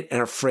to hit it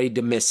and afraid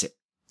to miss it.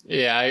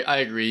 Yeah, I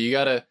agree. You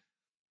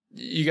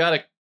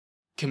gotta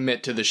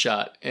commit to the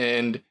shot,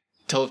 and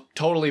to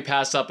totally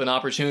pass up an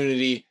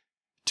opportunity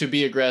to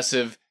be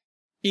aggressive,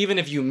 even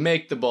if you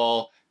make the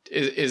ball,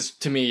 is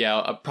to me,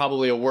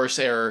 probably a worse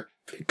error.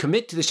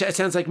 Commit to the shot. It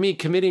sounds like me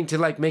committing to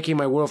like making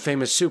my world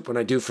famous soup when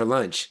I do for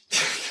lunch.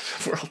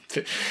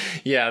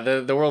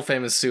 The world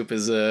famous soup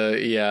is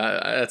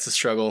that's a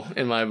struggle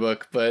in my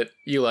book, but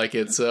you like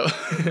it, so.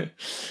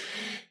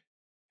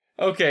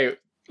 Okay,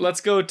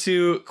 let's go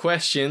to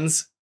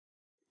questions.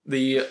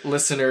 The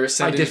listener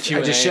sent in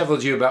Q&A. I just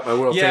shoveled you about my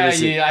world famous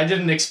soup. Yeah, I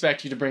didn't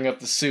expect you to bring up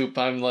the soup.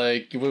 I'm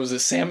like, what was it,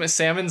 salmon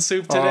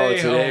soup today?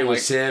 Today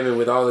was salmon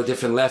with all the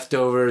different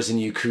leftovers, and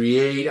you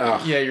create...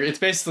 Oh. Yeah, it's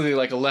basically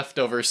like a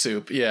leftover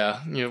soup. Yeah,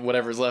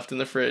 whatever's left in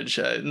the fridge.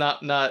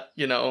 Not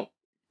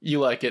you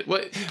like it.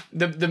 What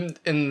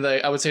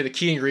I would say the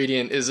key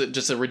ingredient is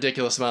just a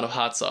ridiculous amount of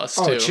hot sauce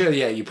too. Oh, chili!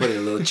 Yeah, you put in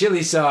a little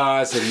chili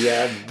sauce and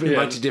a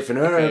bunch of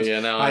different herbs.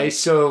 Okay, I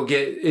so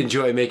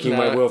enjoy making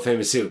my world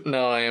famous soup.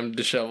 No, I am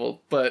disheveled,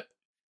 but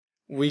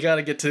we got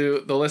to get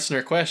to the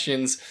listener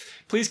questions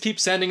please keep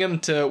sending them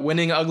to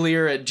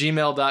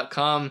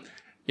winninguglier@gmail.com.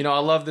 I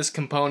love this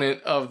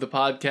component of the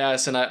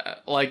podcast, and I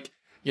like,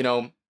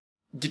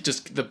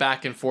 just the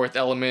back and forth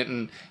element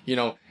and,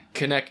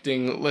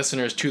 connecting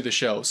listeners to the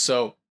show.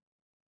 So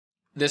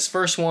this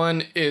first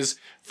one is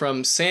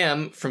from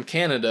Sam from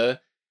Canada.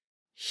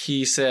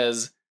 He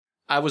says,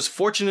 I was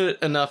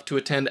fortunate enough to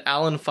attend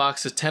Alan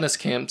Fox's tennis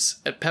camps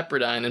at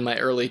Pepperdine in my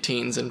early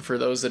teens. And for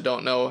those that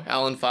don't know,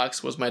 Alan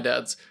Fox was my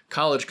dad's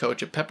college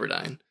coach at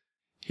Pepperdine.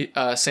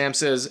 Sam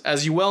says,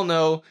 as you well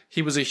know,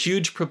 he was a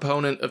huge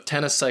proponent of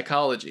tennis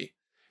psychology.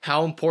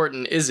 How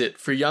important is it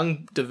for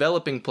young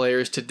developing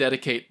players to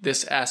dedicate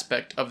this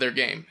aspect of their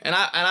game? And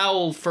I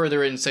will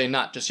further it and say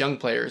not just young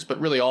players, but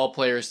really all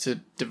players to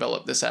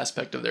develop this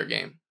aspect of their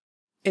game.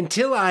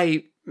 Until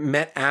I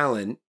met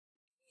Alan,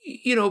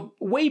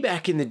 way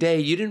back in the day,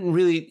 you didn't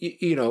really,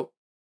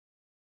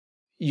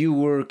 you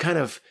were kind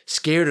of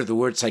scared of the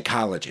word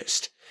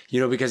psychologist,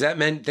 because that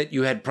meant that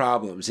you had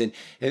problems. And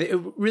it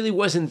really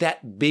wasn't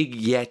that big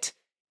yet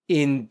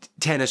in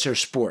tennis or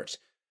sports.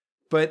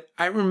 But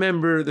I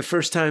remember the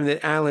first time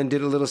that Alan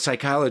did a little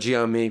psychology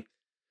on me,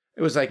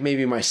 it was like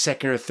maybe my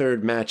second or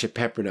third match at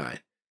Pepperdine.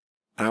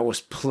 I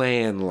was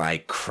playing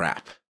like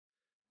crap.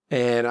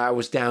 And I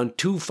was down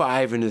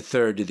 2-5 in the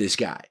third to this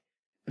guy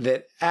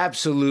that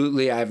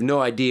absolutely, I have no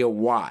idea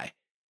why.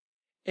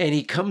 And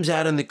he comes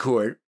out on the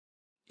court,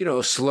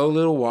 a slow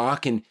little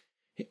walk, and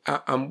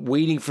I'm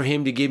waiting for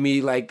him to give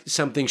me like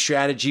something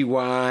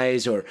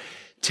strategy-wise or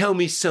tell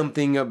me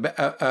something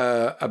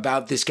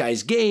about this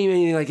guy's game,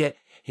 anything like that.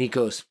 And he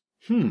goes,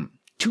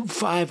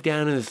 2-5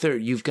 down in the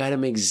third. You've got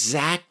him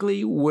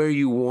exactly where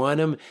you want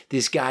him.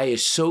 This guy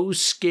is so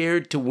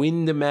scared to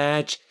win the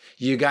match.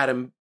 You got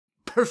him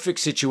perfect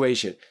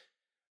situation.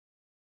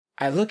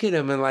 I look at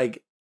him and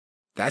like,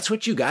 that's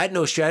what you got?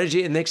 No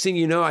strategy? And next thing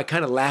you know, I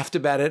kind of laughed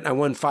about it. I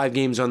won 5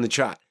 games on the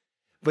trot.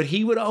 But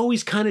he would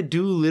always kind of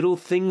do little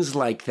things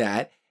like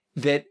that,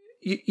 in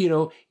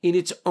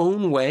its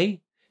own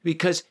way,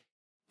 because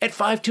at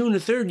 5-2 in the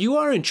third, you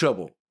are in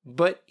trouble.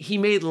 But he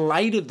made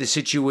light of the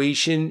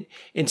situation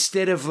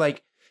instead of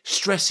like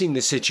stressing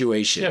the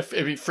situation. Yeah,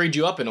 it freed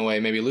you up in a way,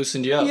 maybe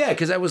loosened you up. Yeah,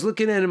 because I was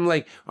looking at him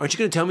like, aren't you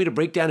going to tell me to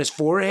break down his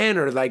forehand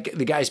or like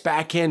the guy's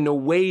backhand? No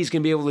way he's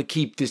going to be able to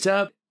keep this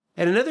up.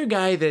 And another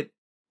guy that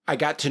I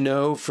got to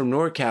know from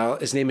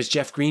NorCal, his name is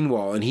Jeff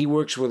Greenwald, and he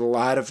works with a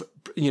lot of,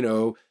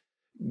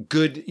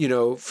 good,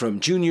 from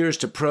juniors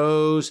to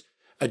pros,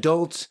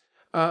 adults,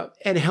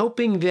 and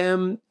helping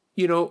them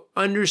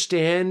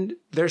understand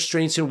their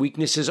strengths and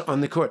weaknesses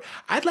on the court.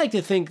 I'd like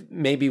to think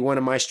maybe one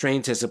of my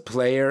strengths as a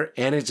player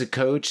and as a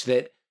coach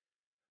that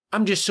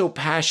I'm just so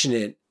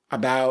passionate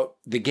about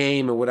the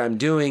game and what I'm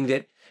doing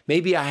that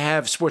maybe I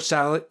have sports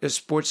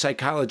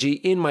psychology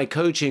in my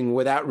coaching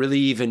without really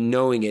even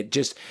knowing it.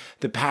 Just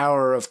the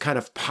power of kind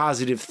of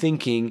positive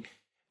thinking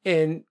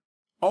and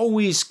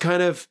always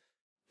kind of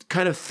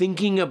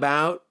thinking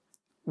about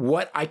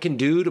what I can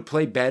do to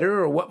play better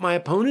or what my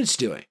opponent's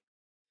doing.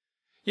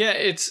 Yeah,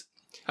 it's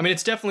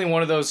definitely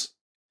one of those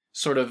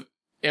sort of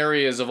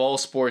areas of all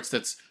sports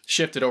that's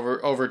shifted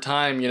over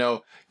time,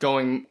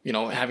 going,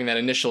 having that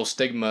initial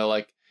stigma,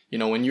 like,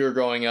 when you were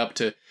growing up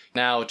to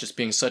now just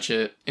being such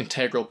an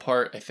integral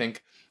part, I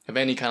think, of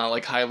any kind of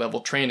like high level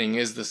training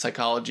is the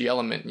psychology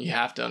element. You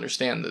have to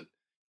understand that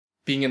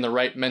being in the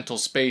right mental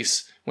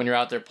space when you're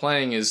out there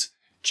playing is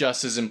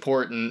just as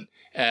important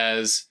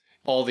as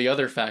all the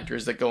other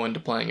factors that go into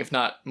playing, if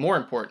not more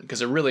important,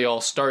 because it really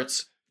all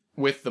starts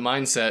with the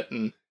mindset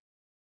and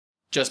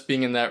just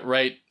being in that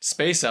right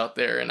space out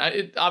there. And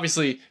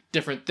obviously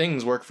different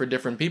things work for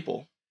different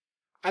people.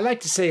 I like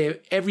to say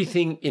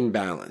everything in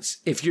balance.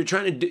 If you're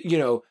trying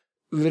to,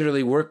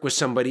 literally work with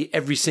somebody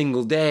every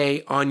single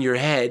day on your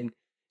head,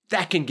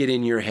 that can get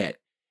in your head.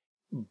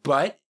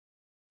 But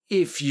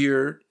if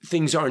your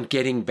things aren't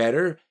getting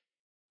better,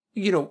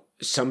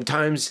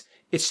 sometimes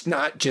it's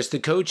not just the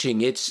coaching,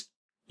 it's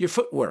your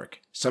footwork.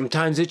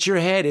 Sometimes it's your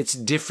head. It's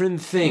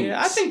different things.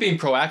 Yeah, I think being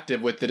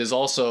proactive with it is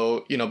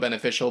also,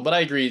 beneficial. But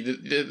I agree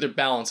the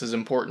balance is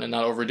important and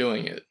not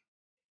overdoing it.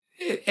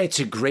 It's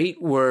a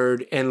great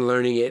word and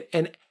learning it.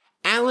 And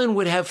Alan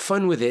would have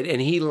fun with it.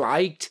 And he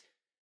liked,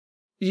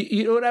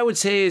 you know what I would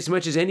say, as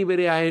much as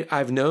anybody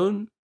I've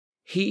known,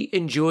 he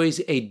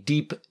enjoys a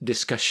deep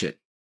discussion.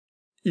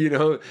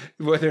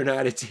 Whether or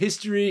not it's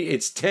history,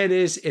 it's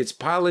tennis, it's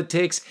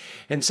politics.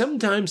 And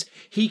sometimes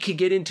he could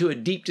get into a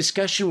deep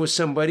discussion with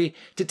somebody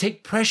to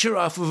take pressure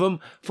off of them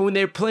for when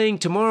they're playing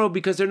tomorrow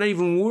because they're not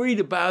even worried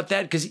about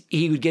that because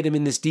he would get him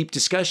in this deep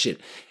discussion.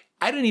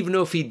 I don't even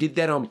know if he did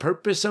that on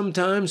purpose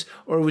sometimes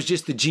or it was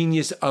just the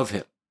genius of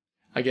him.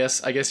 I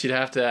guess you'd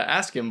have to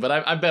ask him, but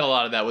I bet a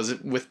lot of that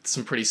was with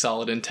some pretty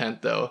solid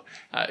intent, though.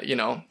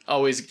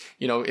 Always,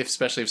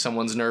 especially if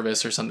someone's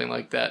nervous or something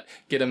like that,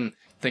 get him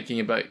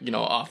thinking about,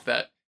 off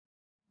that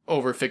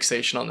over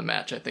fixation on the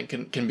match, I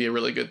think can be a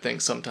really good thing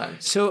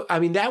sometimes. So,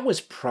 that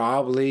was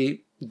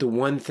probably the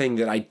one thing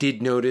that I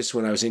did notice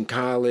when I was in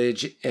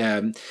college,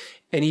 and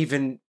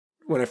even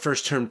when I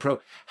first turned pro,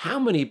 how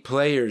many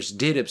players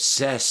did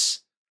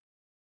obsess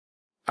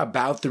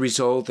about the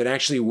result and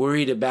actually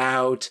worried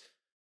about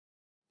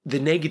the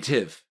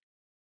negative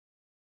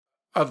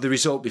of the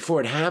result before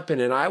it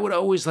happened. And I would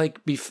always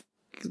like be,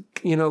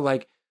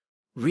 like,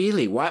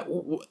 really, why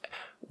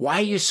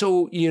are you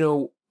so,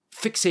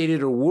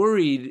 fixated or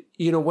worried,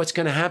 what's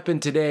going to happen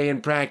today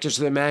in practice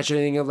or the match or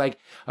anything, like,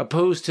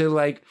 opposed to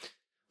like,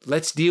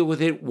 let's deal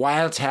with it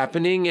while it's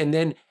happening. And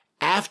then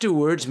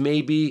afterwards,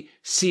 maybe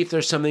see if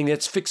there's something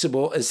that's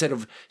fixable instead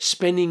of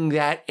spending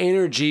that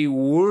energy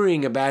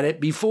worrying about it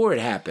before it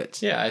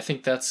happens. Yeah, I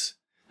think that's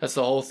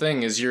the whole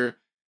thing is you're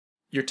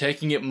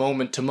taking it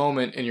moment to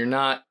moment and you're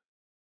not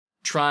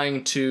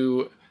trying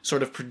to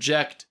sort of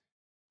project,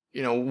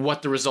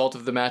 what the result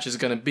of the match is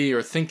going to be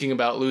or thinking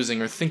about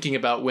losing or thinking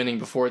about winning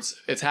before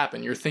it's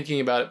happened. You're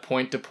thinking about it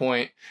point to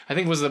point. I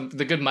think it was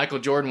the good Michael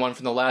Jordan one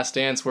from The Last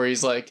Dance where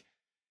he's like,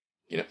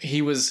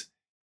 he was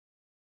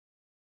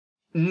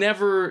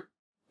never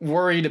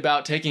worried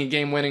about taking a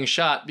game-winning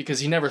shot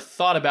because he never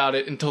thought about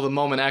it until the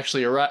moment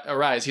actually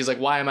arrives. He's like,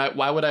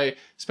 why would I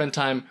spend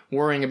time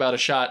worrying about a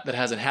shot that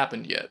hasn't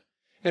happened yet?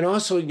 And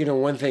also,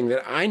 one thing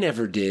that I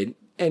never did,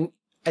 and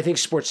I think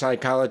sports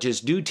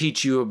psychologists do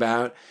teach you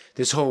about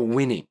this whole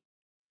winning.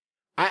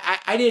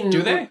 I didn't.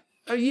 Do they?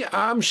 Yeah,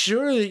 I'm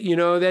sure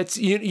that, that's,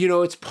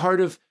 it's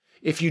part of,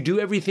 if you do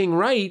everything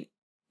right,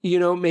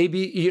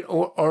 maybe,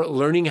 or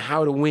learning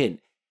how to win.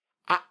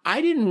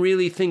 I didn't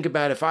really think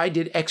about if I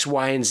did X,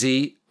 Y, and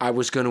Z, I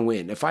was going to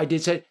win. If I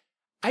did say,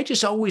 I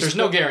just always... There's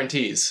no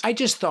guarantees. I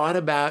just thought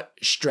about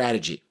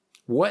strategy.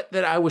 What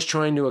that I was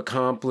trying to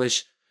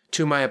accomplish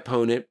to my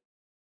opponent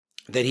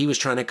that he was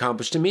trying to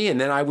accomplish to me.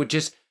 And then I would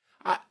just...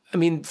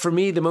 for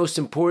me, the most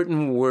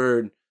important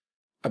word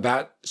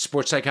about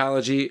sports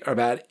psychology or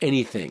about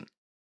anything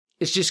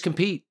is just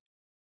compete.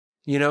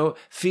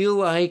 Feel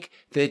like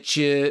that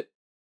you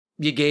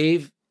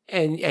gave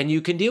and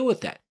you can deal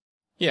with that.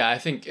 Yeah, I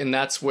think, and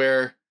that's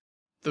where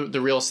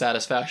the real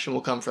satisfaction will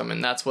come from,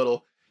 and that's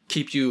what'll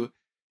keep you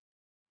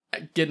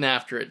getting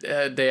after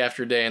it day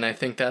after day, and I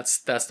think that's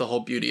the whole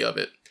beauty of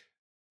it.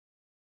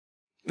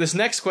 This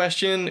next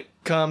question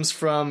comes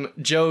from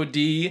Joe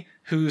D,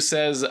 who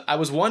says, I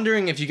was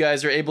wondering if you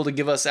guys are able to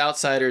give us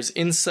outsiders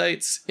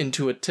insights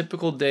into a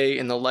typical day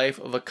in the life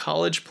of a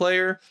college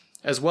player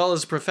as well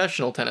as a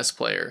professional tennis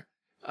player.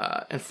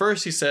 And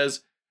first he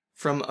says,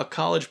 from a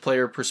college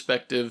player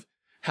perspective,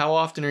 how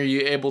often are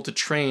you able to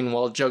train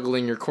while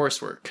juggling your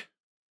coursework?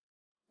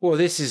 Well,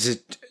 this is a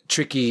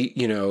tricky,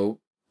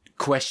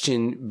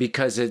 question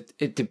because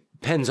it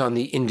depends on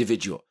the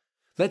individual.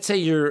 Let's say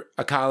you're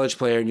a college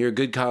player and you're a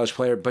good college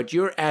player, but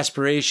your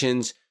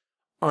aspirations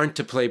aren't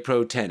to play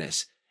pro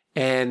tennis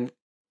and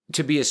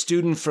to be a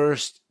student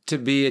first, to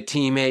be a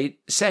teammate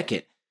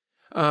second.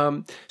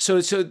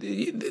 So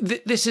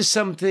this is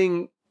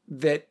something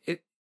that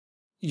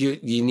you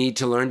need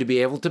to learn to be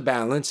able to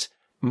balance.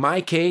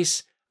 My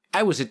case,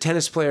 I was a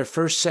tennis player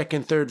first,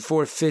 second, third,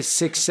 fourth, fifth,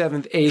 sixth,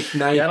 seventh, eighth,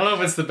 ninth. Yeah, I don't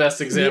know if it's the best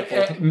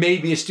example.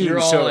 Maybe a student. You're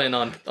all in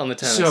on the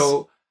tennis.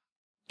 So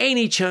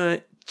any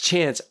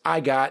chance I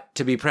got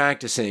to be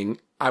practicing,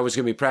 I was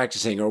going to be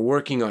practicing or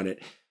working on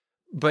it.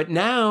 But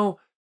now,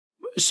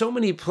 so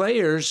many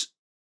players,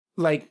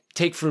 like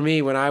take for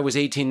me when I was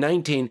 18,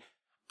 19,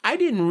 I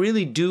didn't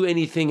really do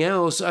anything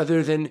else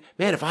other than,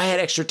 man, if I had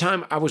extra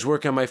time, I was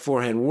working on my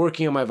forehand,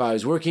 working on my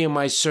volleys, working on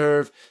my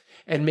serve,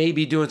 and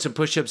maybe doing some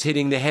push-ups,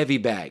 hitting the heavy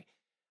bag.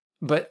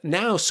 But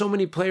now so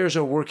many players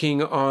are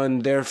working on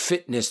their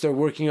fitness. They're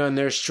working on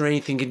their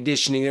strength and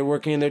conditioning. They're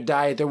working on their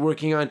diet. They're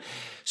working on...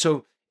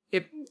 So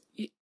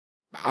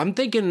I'm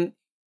thinking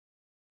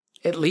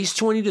at least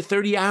 20 to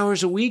 30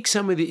 hours a week.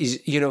 Some of these,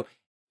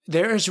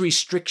 there's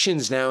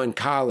restrictions now in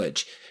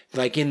college.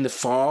 Like in the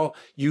fall,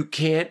 you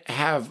can't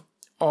have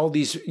all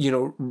these,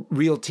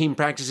 real team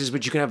practices,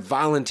 but you can have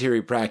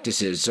voluntary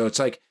practices. So it's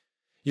like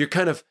you're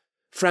kind of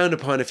frowned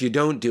upon if you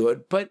don't do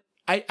it. But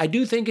I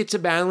do think it's a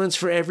balance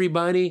for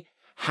everybody,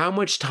 how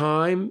much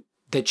time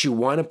that you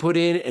want to put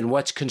in and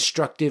what's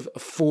constructive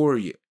for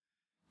you.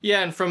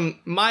 Yeah, and from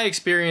my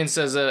experience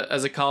as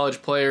a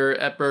college player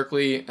at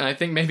Berkeley, and I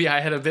think maybe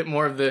I had a bit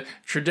more of the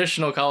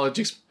traditional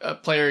college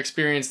player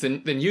experience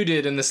than you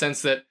did, in the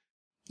sense that,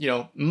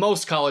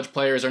 most college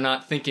players are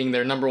not thinking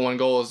their number one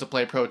goal is to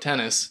play pro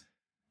tennis.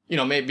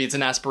 Maybe it's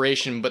an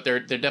aspiration, but they're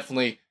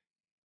definitely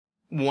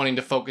wanting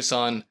to focus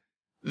on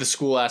the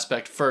school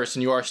aspect first,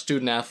 and you are a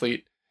student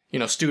athlete,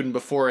 student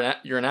before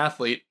you're an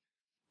athlete.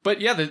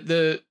 But yeah,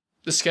 the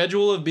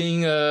schedule of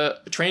being a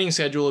training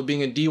schedule of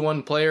being a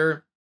D1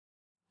 player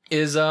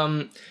is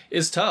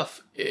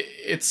tough.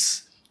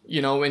 It's,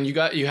 and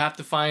you have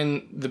to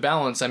find the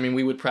balance. I mean,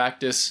 we would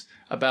practice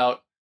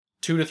about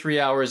 2 to 3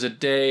 hours a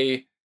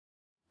day,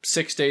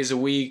 6 days a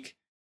week,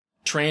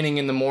 training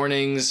in the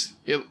mornings,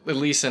 at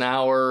least an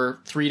hour,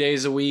 3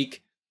 days a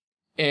week.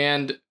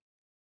 And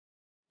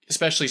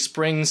especially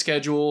spring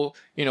schedule,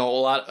 a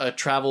lot of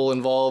travel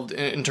involved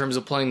in terms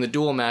of playing the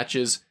dual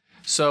matches.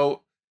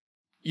 So,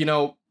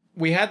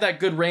 we had that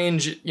good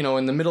range,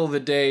 in the middle of the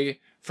day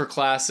for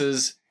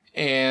classes.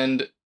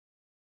 And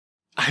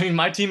I mean,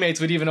 my teammates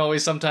would even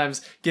always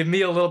sometimes give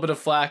me a little bit of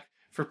flack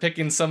for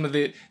picking some of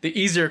the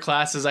easier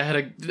classes. I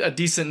had a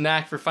decent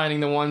knack for finding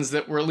the ones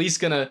that were at least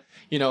gonna,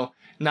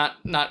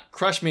 not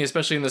crush me,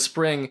 especially in the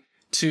spring,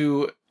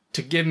 to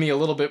give me a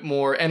little bit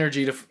more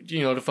energy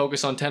to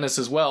focus on tennis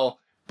as well.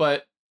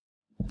 But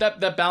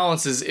that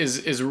balance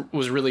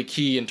was really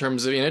key in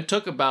terms of, and it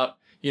took about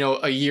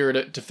a year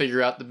to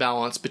figure out the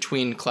balance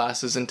between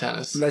classes in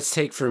tennis. Let's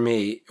take for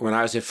me when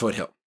I was at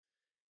Foothill.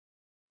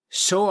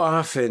 So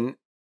often,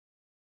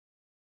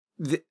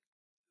 the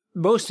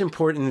most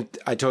important,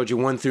 I told you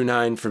 1 through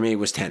 9 for me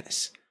was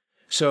tennis.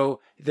 So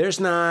there's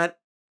not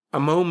a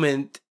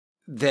moment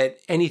that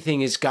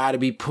anything has got to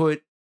be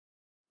put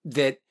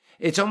that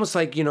it's almost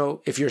like,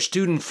 if you're a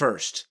student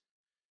first,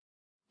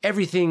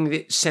 everything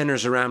that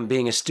centers around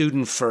being a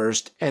student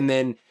first and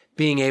then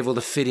being able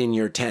to fit in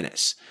your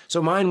tennis.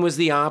 So mine was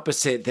the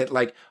opposite, that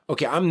like,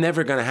 okay, I'm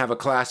never going to have a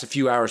class a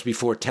few hours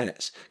before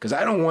tennis because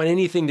I don't want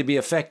anything to be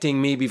affecting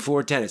me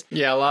before tennis.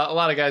 Yeah, a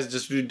lot of guys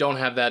just don't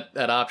have that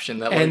option,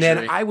 that luxury. And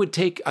then I would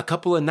take a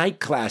couple of night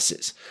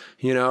classes,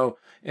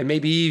 and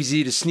maybe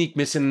easy to sneak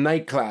missing a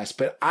night class,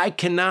 but I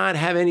cannot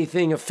have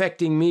anything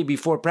affecting me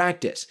before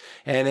practice.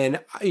 And then,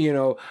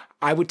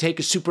 I would take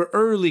a super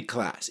early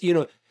class,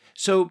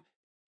 So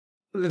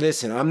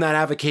listen, I'm not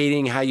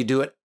advocating how you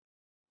do it,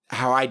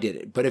 how I did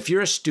it. But if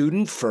you're a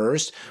student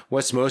first,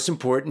 what's most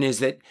important is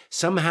that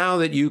somehow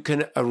that you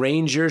can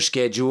arrange your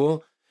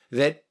schedule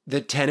that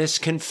the tennis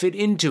can fit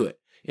into it.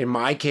 In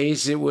my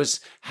case, it was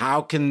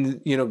how can,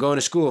 going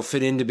to school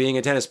fit into being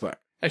a tennis player?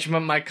 Actually,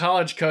 my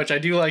college coach, I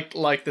do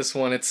like this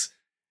one. It's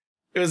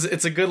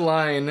a good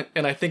line,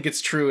 and I think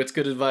it's true. It's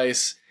good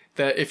advice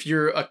that if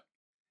you're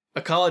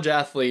a college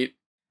athlete,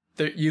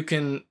 that you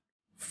can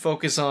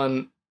focus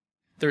on.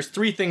 There's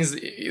 3 things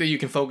that you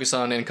can focus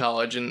on in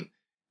college, and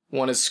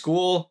one is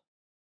school,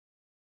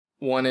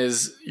 one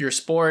is your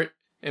sport,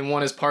 and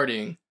one is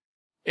partying.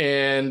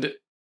 And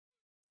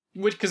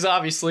because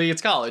obviously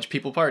it's college,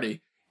 people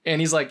party.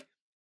 And he's like,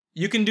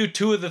 you can do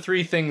 2 of the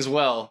 3 things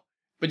well,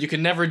 but you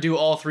can never do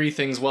all 3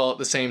 things well at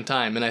the same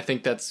time. And I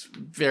think that's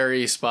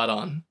very spot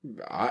on.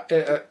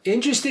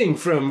 Interesting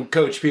from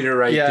Coach Peter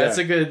Wright. Yeah, that's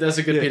a good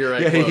Peter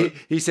Wright quote.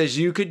 He says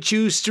you could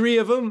choose 3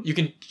 of them. You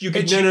can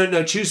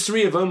choose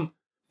 3 of them.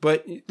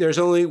 But there's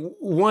only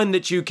one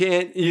that you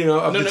can't,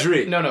 the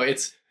 3. No,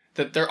 it's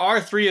that there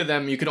are 3 of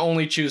them. You can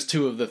only choose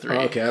 2 of the 3.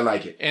 Okay, I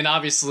like it. And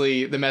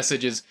obviously the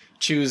message is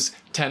choose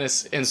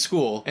tennis and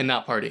school and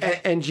not party.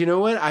 And you know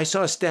what? I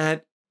saw a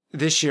stat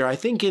this year, I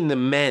think in the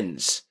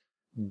men's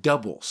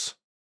doubles.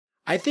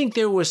 I think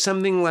there was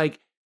something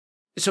like,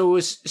 so it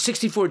was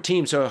 64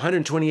 teams, so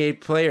 128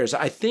 players.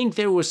 I think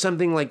there was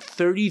something like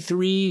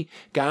 33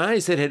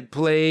 guys that had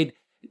played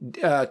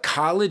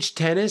college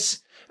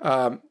tennis.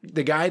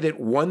 The guy that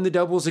won the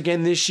doubles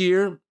again this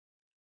year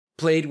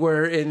played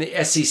where in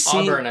the SEC.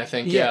 Auburn, I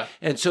think, yeah.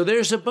 And so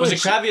there's a bunch. Was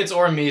it Kravitz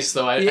or Mies,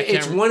 though?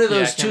 It's one of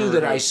those 2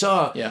 that I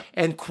saw. Yeah.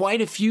 And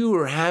quite a few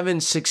are having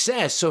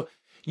success. So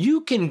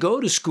you can go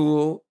to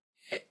school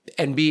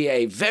and be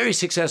a very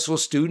successful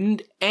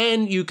student,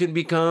 and you can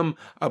become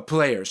a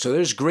player. So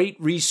there's great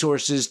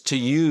resources to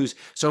use.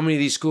 So many of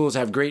these schools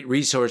have great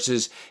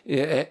resources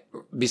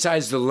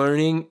besides the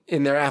learning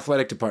in their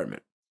athletic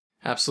department.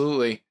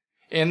 Absolutely.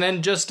 And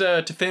then just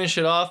to finish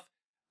it off,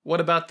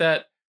 what about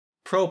that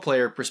pro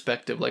player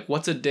perspective? Like,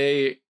 what's a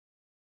day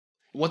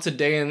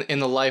in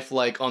the life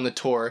like on the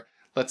tour?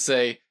 Let's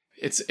say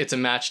it's a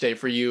match day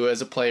for you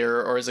as a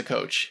player or as a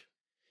coach.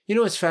 You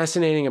know what's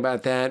fascinating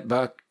about that,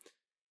 Buck?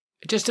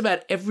 Just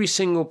about every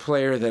single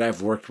player that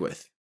I've worked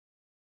with,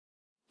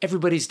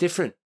 everybody's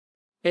different.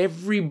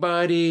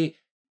 Everybody,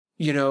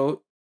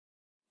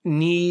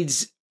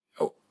 needs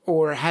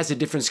or has a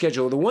different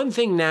schedule. The one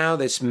thing now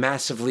that's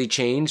massively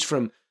changed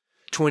from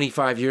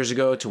 25 years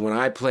ago to when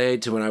I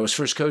played to when I was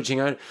first coaching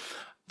on,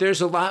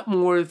 there's a lot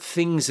more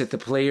things that the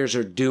players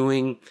are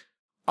doing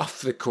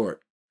off the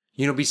court,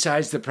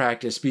 besides the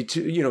practice,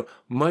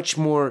 much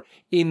more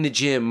in the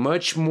gym,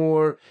 much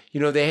more,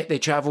 they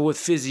travel with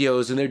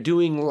physios and they're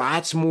doing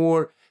lots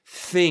more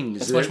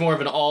things. It's much more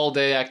of an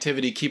all-day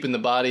activity, keeping the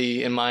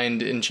body and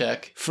mind in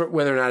check. For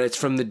whether or not it's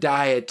from the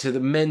diet to the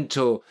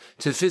mental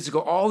to the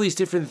physical, all these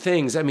different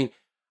things. I mean,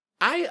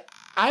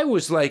 I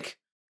was like,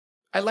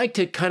 I like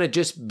to kind of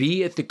just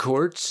be at the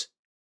courts,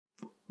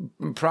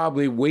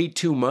 probably way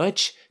too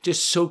much,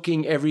 just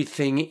soaking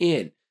everything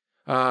in.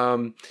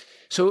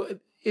 So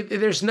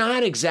there's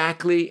not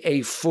exactly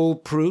a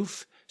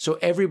foolproof. So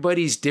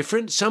everybody's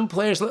different. Some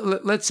players,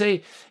 let's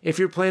say if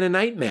you're playing a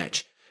night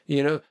match,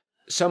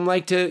 some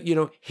like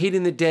to, hit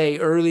in the day,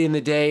 early in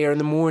the day or in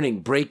the morning,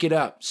 break it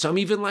up. Some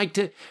even like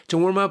to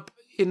warm up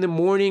in the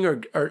morning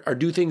or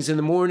do things in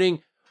the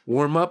morning,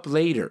 warm up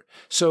later.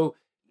 So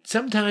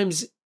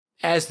sometimes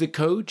as the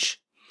coach,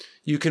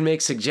 you can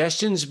make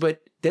suggestions,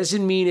 but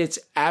doesn't mean it's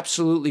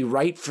absolutely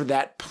right for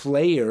that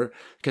player,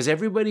 because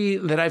everybody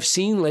that I've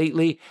seen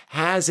lately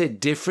has a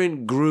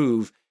different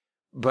groove.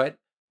 But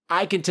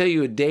I can tell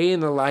you a day in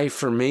the life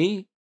for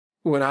me,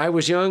 when I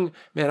was young,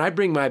 man, I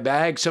bring my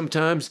bag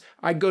sometimes.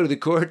 I go to the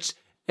courts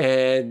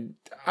and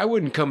I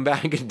wouldn't come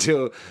back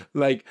until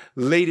like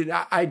late.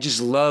 I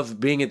just love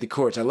being at the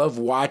courts. I love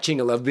watching.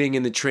 I love being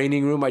in the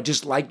training room. I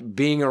just like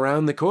being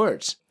around the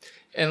courts.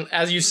 And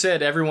as you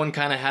said, everyone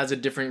kind of has a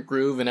different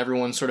groove and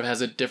everyone sort of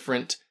has a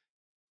different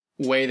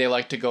way they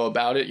like to go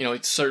about it. You know,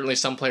 certainly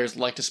some players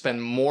like to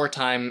spend more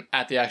time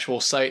at the actual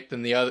site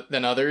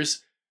than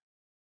others.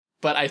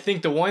 But I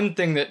think the one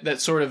thing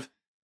that sort of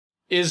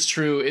is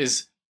true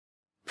is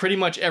pretty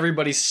much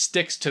everybody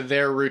sticks to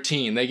their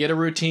routine. They get a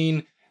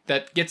routine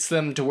that gets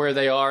them to where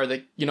they are,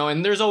 that, you know,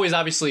 and there's always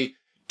obviously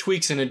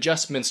tweaks and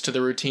adjustments to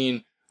the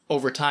routine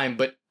over time,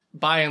 but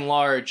by and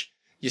large,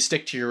 you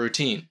stick to your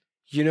routine.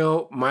 You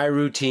know, my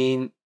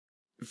routine,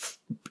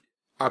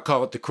 I'll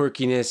call it the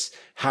quirkiness,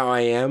 how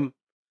I am,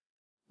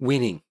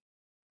 winning.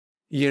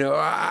 You know,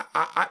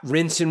 I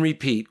rinse and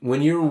repeat.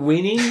 When you're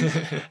winning,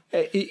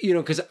 you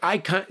know, because I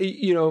can't,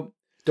 you know,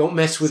 don't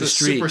mess with the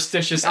street.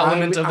 Superstitious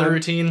element of the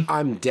routine.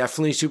 I'm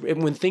definitely super.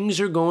 And when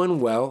things are going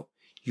well,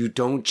 you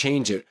don't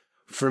change it.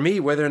 For me,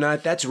 whether or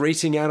not that's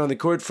racing out on the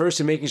court first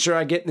and making sure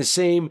I get in the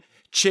same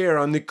chair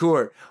on the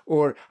court,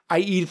 or I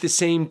eat at the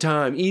same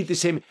time,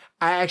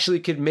 I actually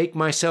could make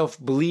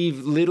myself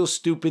believe little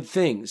stupid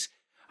things.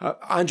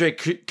 Andre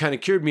kind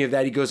of cured me of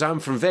that. He goes, I'm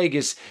from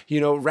Vegas. You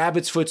know,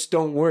 rabbit's foots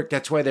don't work.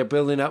 That's why they're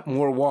building up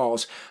more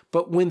walls.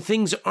 But when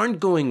things aren't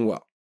going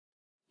well,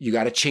 you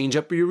got to change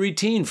up your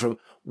routine from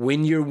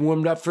when you're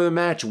warmed up for the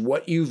match,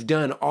 what you've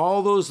done,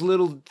 all those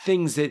little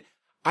things that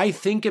I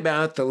think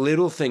about, the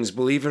little things,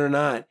 believe it or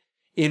not,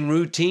 in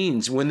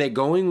routines, when they're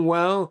going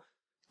well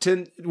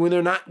to when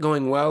they're not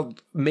going well,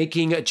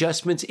 making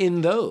adjustments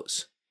in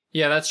those.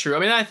 Yeah, that's true. I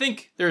mean, I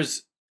think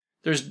there's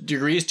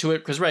degrees to it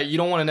because, right, you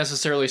don't want to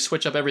necessarily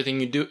switch up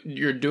everything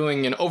you're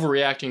doing and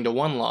overreacting to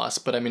one loss.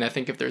 But I mean, I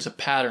think if there's a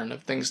pattern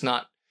of things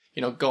not,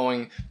 you know,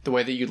 going the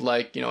way that you'd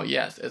like, you know,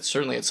 yes, it's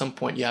certainly at some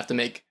point you have to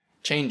make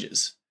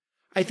changes.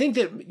 I think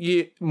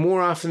that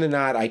more often than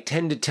not, I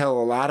tend to tell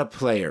a lot of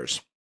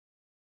players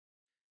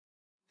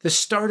the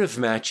start of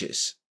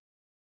matches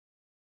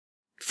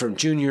from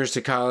juniors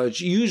to college,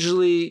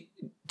 usually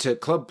to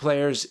club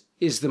players,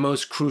 is the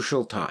most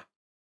crucial time.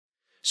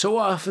 So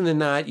often than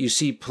not, you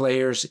see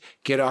players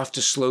get off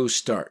to slow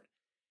start.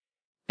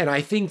 And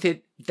I think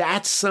that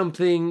that's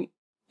something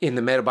in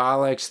the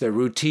metabolics, the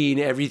routine,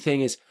 everything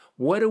is,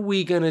 what are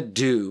we going to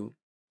do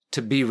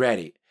to be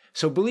ready?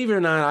 So believe it or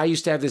not, I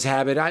used to have this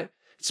habit.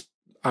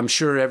 I'm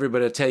sure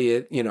everybody will tell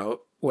you, you know,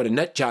 what a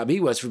nut job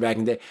he was for back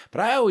in the day. But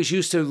I always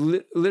used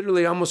to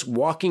literally almost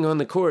walking on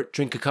the court,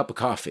 drink a cup of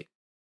coffee.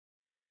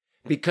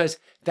 Because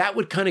that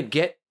would kind of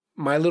get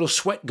my little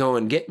sweat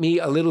going, get me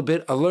a little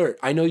bit alert.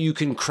 I know you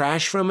can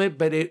crash from it,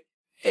 but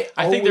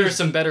I think there are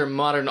some better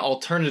modern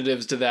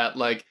alternatives to that,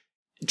 like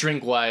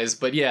drink-wise.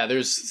 But yeah,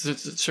 there's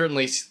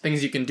certainly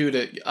things you can do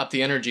to up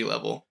the energy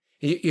level.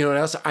 You know what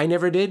else I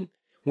never did?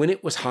 When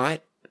it was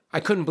hot, I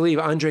couldn't believe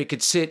Andre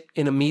could sit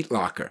in a meat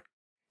locker,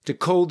 the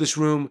coldest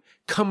room,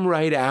 come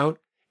right out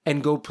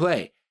and go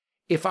play.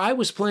 If I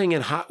was playing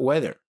in hot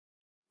weather,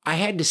 I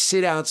had to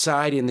sit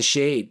outside in the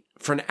shade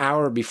for an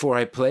hour before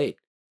I played.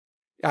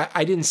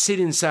 I didn't sit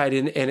inside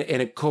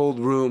in a cold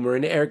room or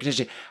in air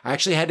conditioning. I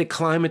actually had to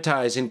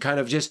climatize and kind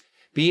of just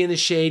be in the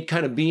shade,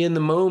 kind of be in the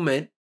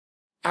moment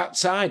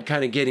outside,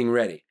 kind of getting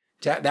ready.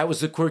 That was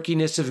the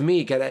quirkiness of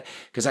me,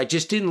 because I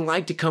just didn't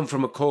like to come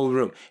from a cold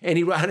room.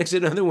 Andy Roddick's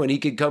another one. He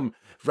could come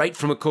right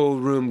from a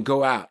cold room,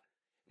 go out.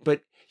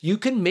 But you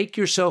can make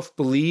yourself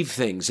believe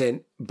things.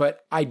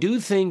 But I do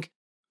think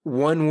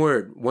one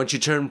word, once you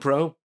turn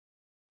pro,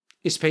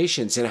 is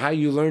patience, and how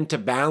you learn to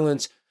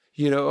balance,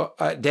 you know,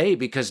 a day,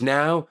 because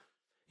now,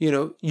 you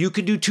know, you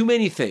could do too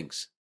many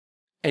things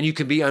and you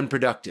can be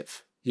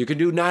unproductive. You can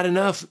do not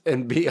enough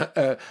and be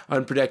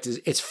unproductive.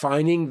 It's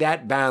finding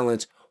that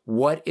balance,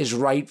 what is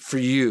right for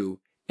you,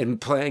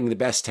 and playing the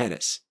best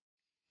tennis.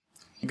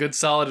 Good,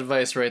 solid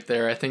advice right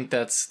there. I think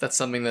that's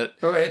something that...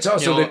 It's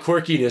also the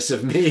quirkiness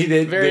of me.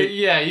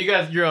 Yeah, you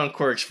got your own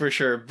quirks for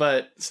sure,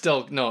 but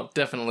still, no,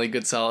 definitely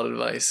good, solid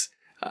advice.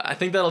 I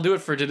think that'll do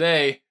it for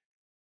today.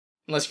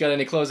 Unless you got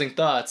any closing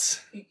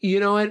thoughts. You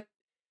know what?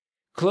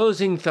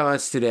 Closing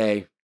thoughts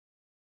today.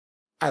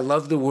 I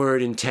love the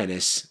word in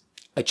tennis,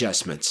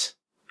 adjustments.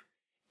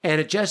 And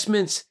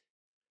adjustments,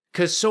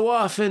 because so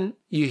often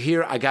you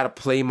hear, I got to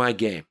play my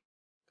game.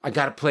 I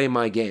got to play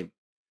my game.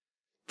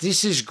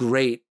 This is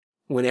great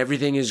when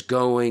everything is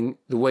going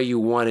the way you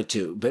want it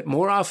to. But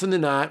more often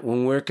than not,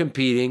 when we're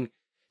competing,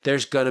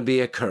 there's going to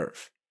be a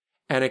curve.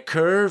 And a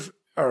curve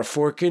or a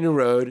fork in the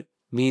road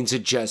means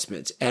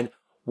adjustments. And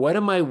what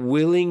am I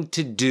willing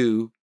to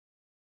do?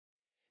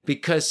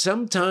 Because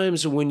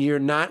sometimes when you're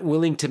not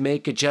willing to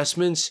make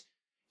adjustments,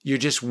 you're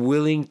just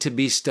willing to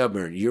be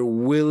stubborn. You're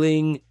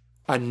willing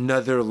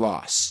another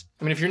loss.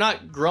 I mean, if you're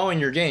not growing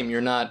your game, you're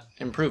not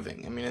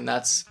improving. I mean, and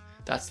that's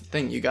the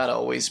thing. You got to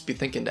always be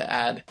thinking to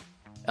add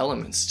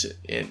elements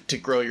to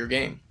grow your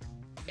game.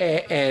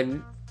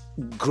 And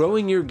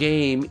growing your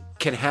game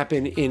can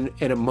happen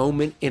in a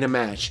moment in a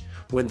match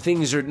when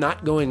things are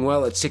not going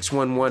well at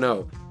 6-1,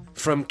 1-0.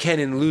 From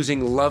Kenin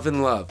losing love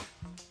and love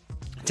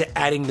to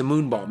adding the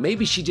moon ball.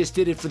 Maybe she just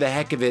did it for the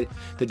heck of it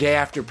the day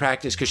after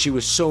practice because she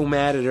was so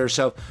mad at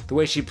herself the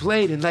way she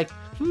played, and like,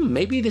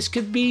 maybe this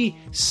could be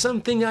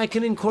something I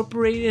can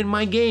incorporate in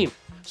my game.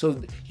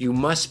 So you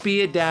must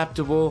be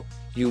adaptable.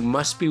 You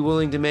must be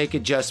willing to make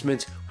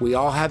adjustments. We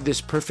all have this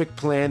perfect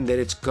plan that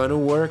it's gonna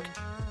work,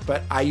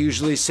 but I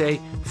usually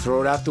say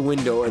throw it out the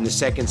window in the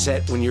second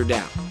set when you're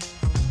down.